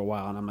one for a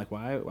while, and I'm like,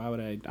 why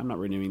would I'm not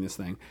renewing this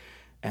thing.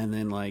 And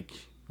then like,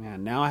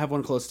 man, now I have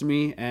one close to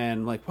me,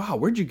 and like, wow,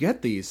 where'd you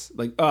get these?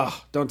 Like,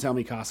 oh, don't tell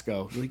me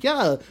Costco. You're like,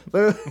 yeah,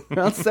 they're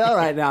on sale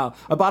right now.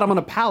 I bought them on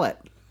a pallet.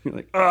 You're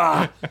like,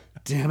 ah,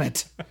 damn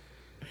it.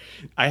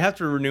 I have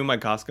to renew my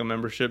Costco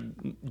membership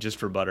just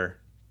for butter.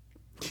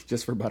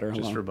 Just for butter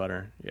alone. Just for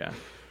butter. Yeah.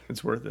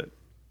 It's worth it.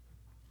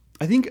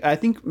 I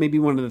think maybe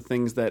one of the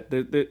things that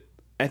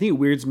I think it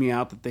weirds me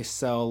out that they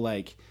sell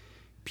like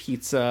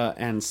pizza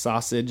and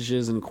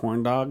sausages and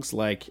corn dogs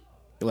like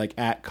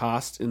at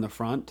cost in the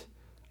front.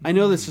 I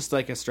know that's just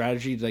like a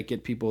strategy to like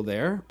get people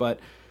there, but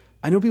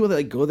I know people that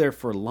like go there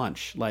for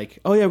lunch. Like,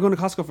 oh yeah, I'm going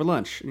to Costco for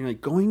lunch. And you're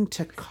like, going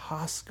to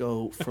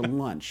Costco for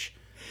lunch.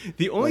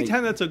 The only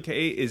time that's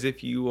okay is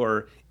if you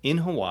are in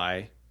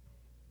Hawaii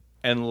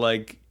and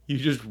like you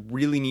just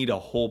really need a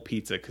whole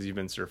pizza because you've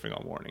been surfing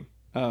all morning.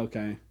 Oh,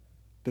 okay.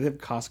 Do they have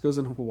Costco's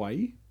in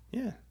Hawaii?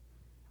 Yeah.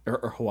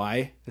 Or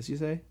Hawaii, as you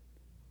say?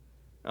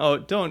 Oh,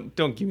 don't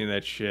give me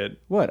that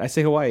shit. What? I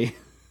say Hawaii.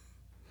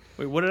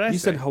 Wait, what did I say? You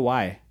said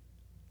Hawaii.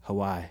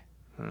 Hawaii.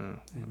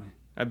 Anyway.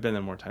 I've been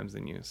there more times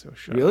than you, so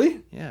sure.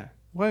 Really? Yeah.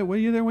 Why? What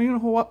are you there? What are you going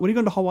to Hawaii? What are you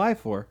going to Hawaii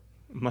for?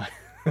 My...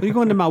 What are you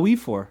going to Maui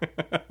for?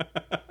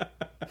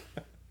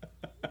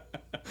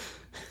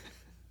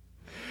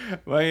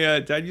 My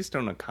dad used to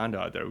own a condo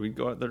out there. We'd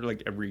go out there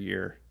like every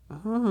year.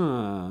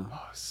 Oh,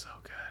 So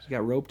good. you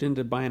got roped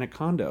into buying a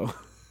condo.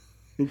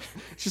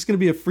 It's just going to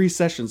be a free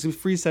session. It's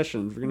free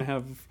sessions. We're going to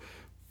have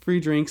free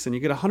drinks, and you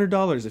get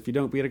 $100 if you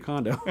don't get a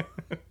condo.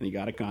 And you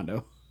got a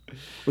condo.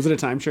 Was it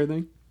a timeshare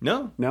thing?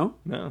 No. No.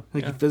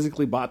 Like Yeah. he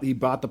physically bought the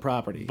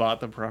property. Bought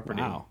the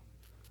property. Wow.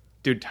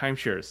 Dude,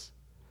 timeshares.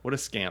 What a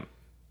scam.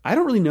 I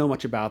don't really know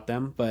much about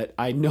them, but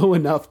I know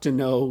enough to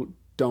know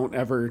don't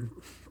ever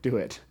do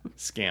it.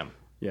 Scam.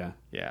 Yeah.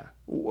 Yeah.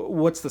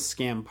 What's the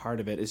scam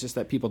part of it? It's just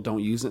that people don't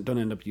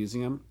end up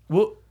using them.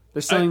 Well,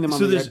 They're selling them on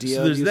the idea.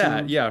 So there's of using that,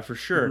 them. yeah, for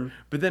sure. Mm-hmm.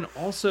 But then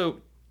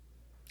also,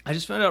 I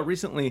just found out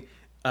recently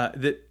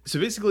that so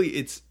basically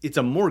it's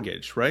a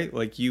mortgage, right?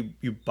 Like you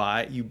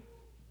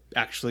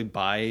actually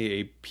buy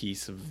a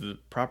piece of the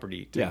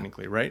property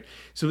technically, right?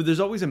 So there's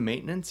always a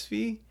maintenance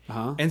fee,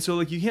 and so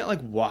like you can't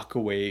like walk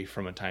away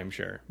from a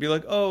timeshare. Be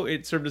like, oh,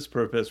 it served its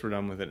purpose. We're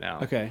done with it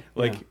now. Okay.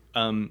 Like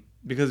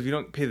because if you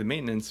don't pay the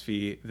maintenance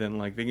fee, then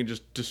like they can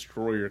just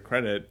destroy your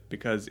credit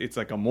because it's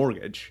like a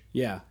mortgage.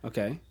 Yeah.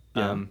 Okay.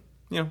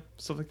 Yeah.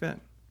 Stuff like that.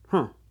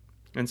 Huh.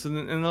 And so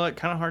then, and they're like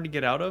kind of hard to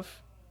get out of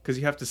because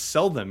you have to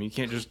sell them. You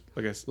can't just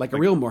like a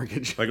real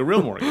mortgage. Like a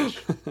real mortgage.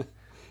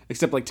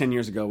 Except like 10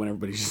 years ago when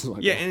everybody's just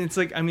like, yeah, and it's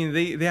like, I mean,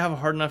 they have a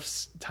hard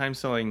enough time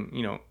selling,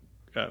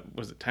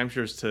 was it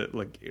timeshares to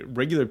like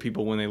regular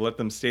people when they let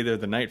them stay there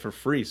the night for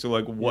free. So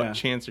like, what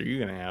chance are you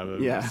going to have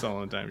of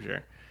selling a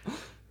timeshare?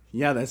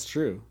 Yeah, that's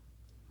true,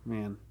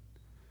 man.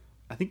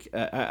 I think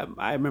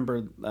I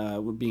remember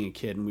being a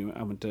kid and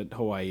I went to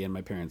Hawaii and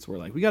my parents were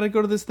like, we got to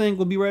go to this thing.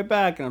 We'll be right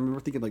back. And I remember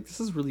thinking like, this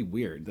is really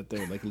weird that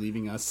they're like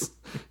leaving us,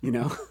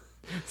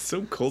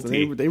 So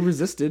culty. So they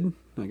resisted,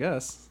 I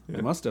guess. Yeah.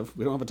 They must have.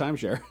 We don't have a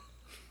timeshare.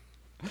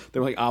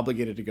 They're like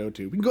obligated to go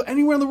to. We can go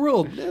anywhere in the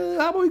world.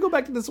 How about we go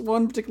back to this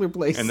one particular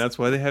place? And that's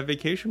why they have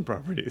vacation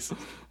properties.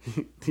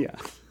 Yeah.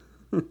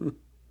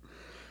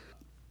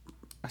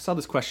 I saw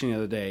this question the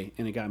other day,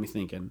 and it got me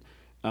thinking.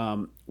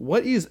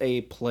 What is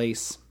a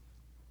place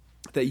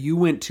that you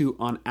went to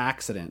on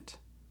accident,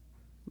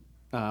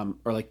 or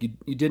like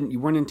you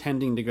weren't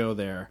intending to go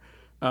there,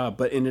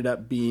 but ended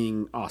up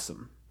being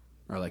awesome,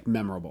 or like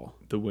memorable?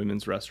 The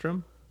women's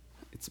restroom.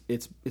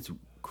 It's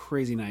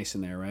crazy nice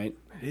in there, right?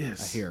 It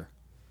is. I hear.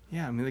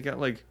 Yeah, I mean they got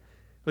like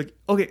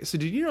okay. So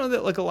did you know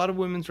that like a lot of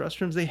women's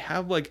restrooms they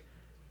have like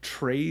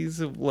trays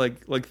of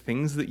like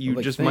things that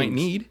you just might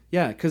need?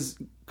 Yeah, because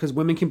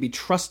women can be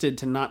trusted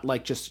to not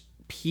like just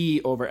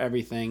pee over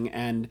everything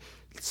and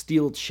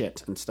steal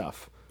shit and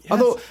stuff. Yes.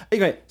 Although,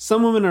 okay,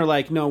 some women are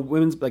like, no,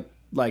 women's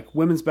like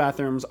women's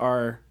bathrooms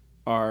are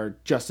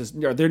just as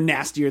they're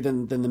nastier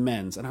than the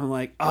men's, and I'm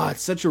like,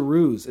 it's such a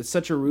ruse. It's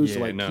such a ruse to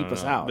like keep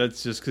us out.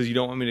 That's just because you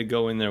don't want me to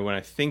go in there when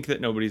I think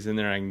that nobody's in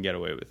there. I can get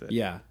away with it.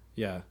 Yeah,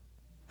 yeah.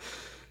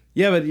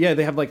 Yeah, but yeah,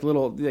 they have like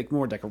little, like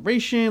more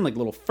decoration, like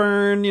little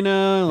fern, you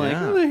know, like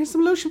Yeah. oh, here's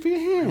some lotion for your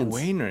hands.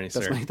 Way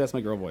nicer. That's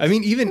my girl voice. I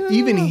mean,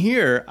 even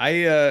here, I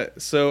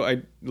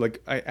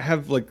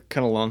have like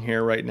kind of long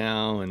hair right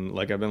now, and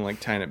like I've been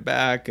like tying it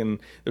back. And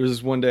there was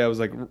this one day I was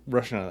like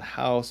rushing out of the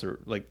house, or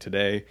like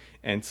today,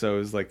 and so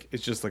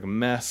it's just like a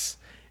mess.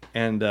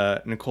 And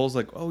Nicole's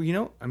like, oh,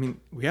 I mean,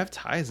 we have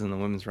ties in the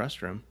women's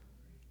restroom.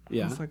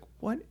 yeah. I was like,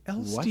 what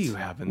else do you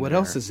have in there? What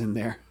else is in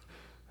there?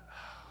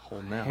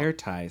 Holding out. Hair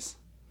ties.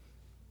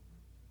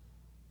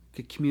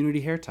 Good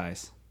community hair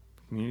ties.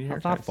 Community How hair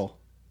ties. thoughtful.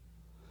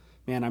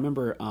 Man, I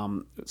remember.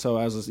 So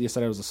you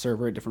said I was a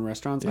server at different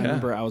restaurants. I Yeah.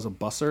 remember I was a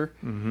busser,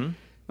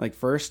 like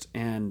first,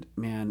 and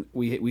man,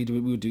 we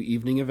would do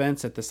evening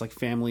events at this like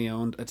family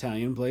owned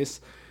Italian place,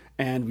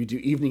 and we do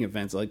evening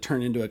events like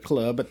turn into a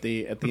club at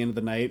the end of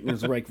the night, and it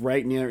was like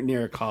right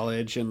near a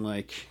college, and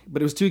like,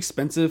 but it was too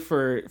expensive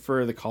for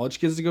the college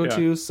kids to go Yeah.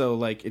 to, so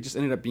like it just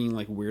ended up being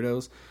like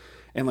weirdos,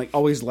 and like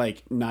always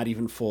like not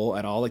even full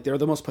at all. Like they were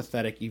the most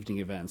pathetic evening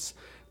events.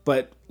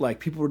 But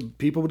like people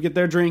would get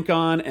their drink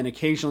on, and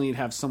occasionally you'd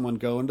have someone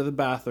go into the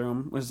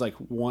bathroom. It was like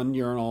one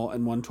urinal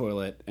and one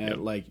toilet,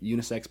 and like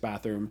unisex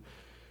bathroom,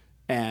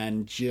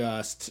 and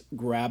just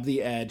grab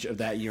the edge of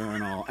that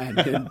urinal and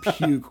then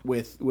puke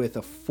with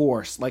a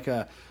force, like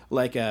a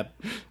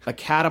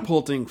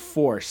catapulting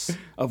force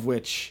of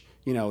which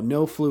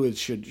no fluids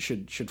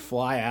should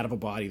fly out of a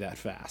body that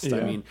fast. Yeah.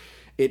 I mean,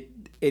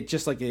 it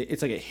just like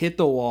it's like it hit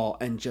the wall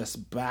and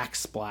just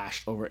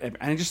backsplashed over. And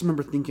I just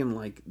remember thinking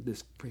like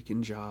this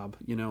freaking job,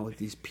 like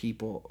these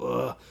people.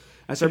 Ugh.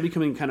 I started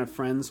becoming kind of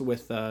friends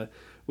with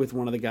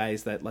one of the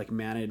guys that like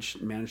managed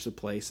the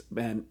place,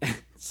 and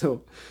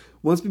so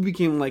once we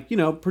became like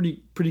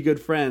pretty good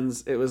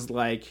friends, it was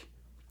like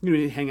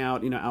we'd hang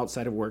out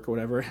outside of work or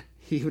whatever.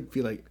 He would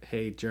be like,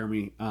 "Hey,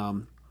 Jeremy,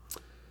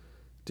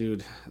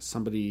 dude,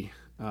 somebody."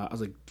 I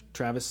was like,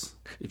 Travis,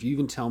 if you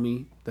even tell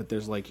me that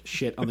there's like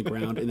shit on the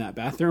ground in that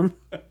bathroom,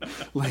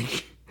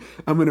 like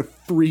I'm gonna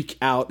freak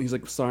out. And he's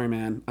like, sorry,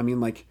 man. I mean,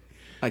 like,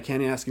 I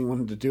can't ask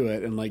anyone to do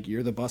it, and like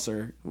you're the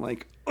busser. I'm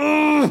like,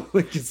 oh,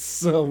 like it's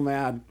so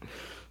mad,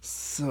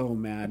 so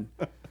mad.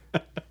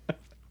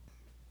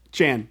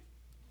 Chan,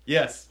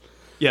 Yes.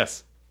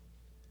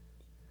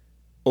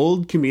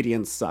 old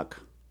comedians suck.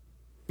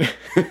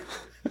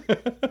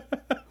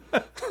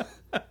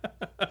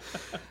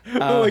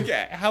 Like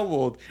how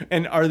old?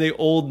 And are they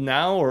old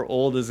now, or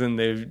old as in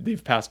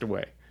they've passed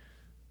away?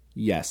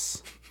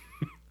 Yes.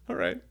 All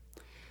right,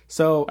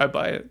 So I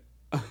buy it.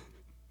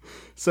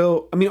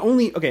 So I mean,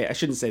 I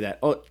shouldn't say that.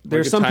 Oh,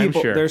 there's a some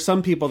people. timeshare. There's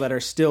some people that are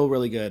still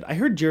really good. I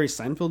heard Jerry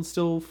Seinfeld's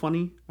still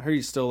funny. I heard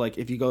he's still like,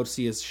 if you go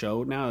see his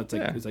show now, it's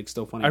like it's like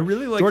still funny. I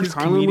really like George his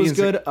Carlin was comedians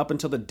good up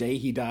until the day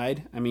he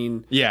died. I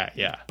mean,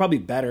 Yeah. probably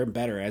better and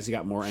better as he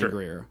got more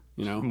angrier.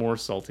 More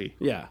salty.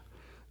 Yeah.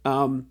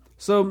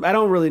 So I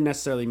don't really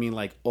necessarily mean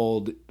like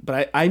old,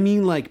 but I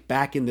mean like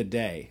back in the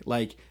day.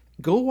 Like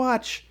go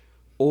watch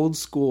old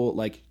school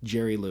like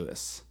Jerry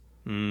Lewis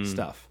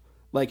stuff.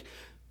 Like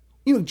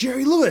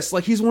Jerry Lewis,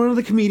 like he's one of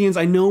the comedians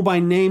I know by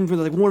name for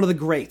like one of the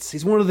greats.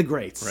 He's one of the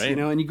greats, Right.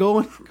 And you go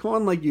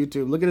on like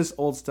YouTube, look at his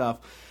old stuff,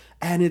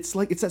 and it's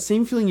like it's that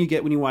same feeling you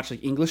get when you watch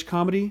like English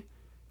comedy.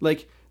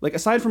 Like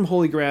aside from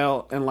Holy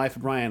Grail and Life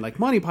of Brian, like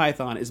Monty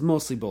Python is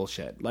mostly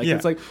bullshit. Like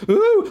it's like,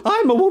 ooh,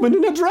 I'm a woman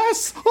in a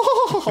dress,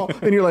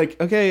 and you're like,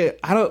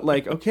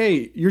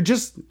 okay, you're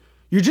just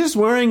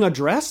wearing a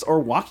dress or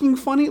walking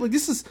funny. Like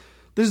this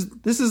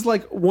is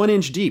like 1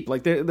 inch deep.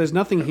 Like there's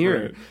nothing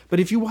here. Right.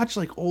 But if you watch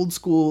like old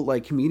school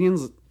like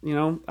comedians,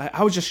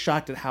 I was just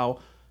shocked at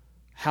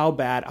how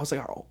bad. I was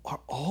like, are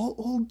all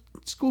old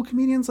school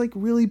comedians like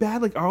really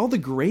bad? Like are all the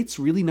greats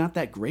really not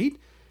that great?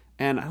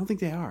 And I don't think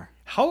they are.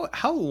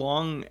 How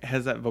long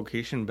has that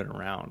vocation been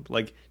around?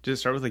 Like, did it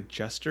start with like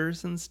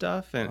jesters and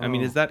stuff? And I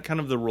mean, is that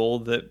kind of the role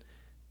that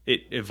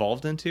it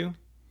evolved into?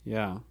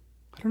 Yeah.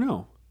 I don't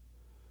know.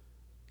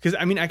 Because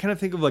I mean, I kind of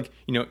think of like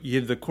you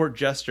have the court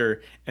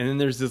jester, and then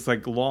there's this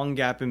like long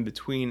gap in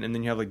between, and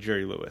then you have like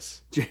Jerry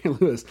Lewis. Jerry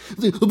Lewis.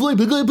 He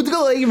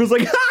was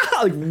like,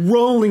 like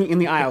rolling in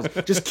the aisles,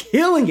 just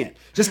killing it.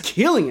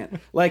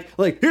 Like,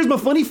 here's my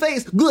funny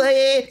face.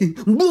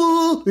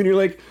 And you're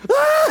like,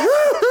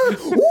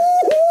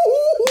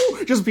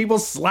 just people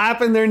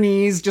slapping their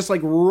knees, just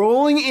like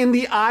rolling in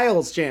the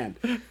aisles, Chan.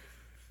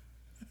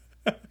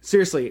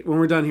 Seriously, when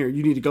we're done here,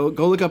 you need to go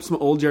look up some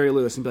old Jerry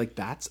Lewis and be like,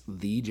 that's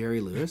the Jerry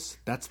Lewis?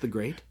 That's the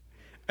great?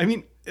 I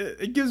mean,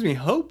 it gives me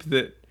hope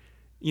that,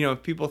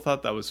 if people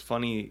thought that was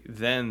funny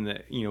then,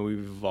 that, we've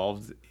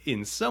evolved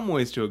in some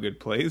ways to a good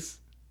place.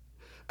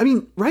 I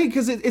mean, right?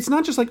 Because it's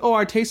not just like, oh,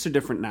 our tastes are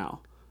different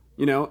now.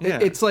 Yeah.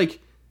 It's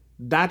like,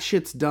 that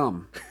shit's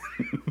dumb.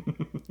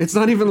 It's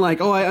not even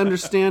like, oh, I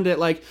understand it.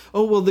 Like,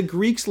 oh, well, the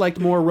Greeks liked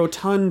more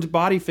rotund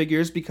body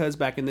figures because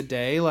back in the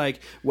day,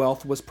 like,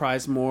 wealth was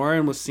prized more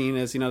and was seen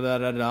as, and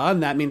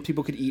that meant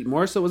people could eat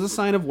more. So it was a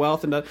sign of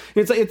wealth. And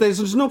it's like,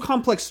 there's no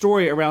complex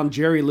story around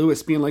Jerry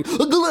Lewis being like,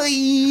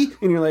 and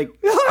you're like,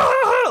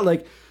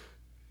 like,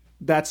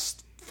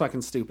 that's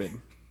fucking stupid.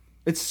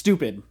 It's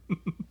stupid.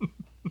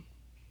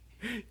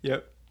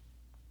 Yep.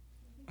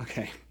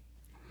 Okay.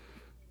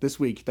 This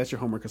week, that's your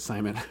homework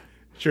assignment.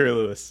 Jerry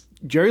Lewis.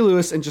 Jerry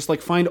Lewis, and just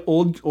like find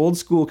old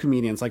school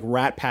comedians, like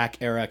Rat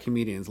Pack era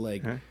comedians.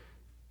 Like,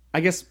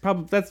 I guess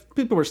probably that's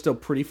people were still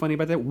pretty funny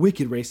about that.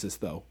 Wicked racist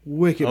though.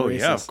 Wicked racist. Oh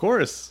yeah, of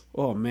course.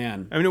 Oh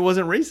man. I mean, it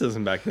wasn't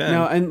racism back then.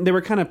 No, and they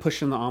were kind of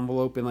pushing the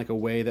envelope in like a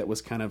way that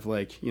was kind of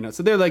like, you know.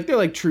 So they're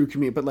like true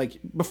comedians, but like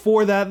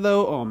before that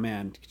though, oh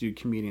man, dude,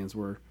 comedians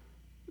were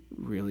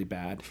really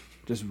bad,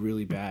 just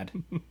really bad.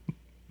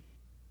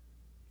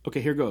 Okay,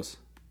 here goes.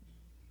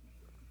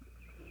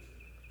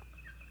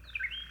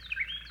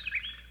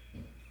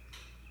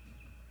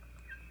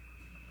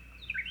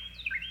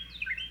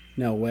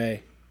 No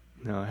way.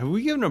 No. Have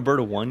we given a bird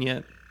a 1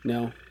 yet?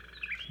 No.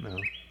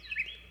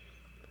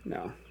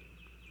 No.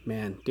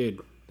 Man, dude,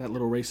 that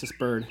little racist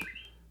bird.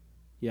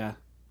 Yeah.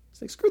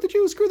 It's like, screw the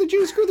Jews, screw the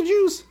Jews, screw the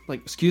Jews.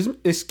 Like, excuse me?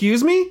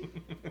 Excuse me?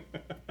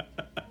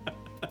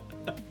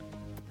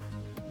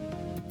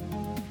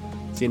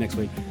 See you next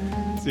week.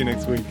 See you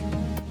next week.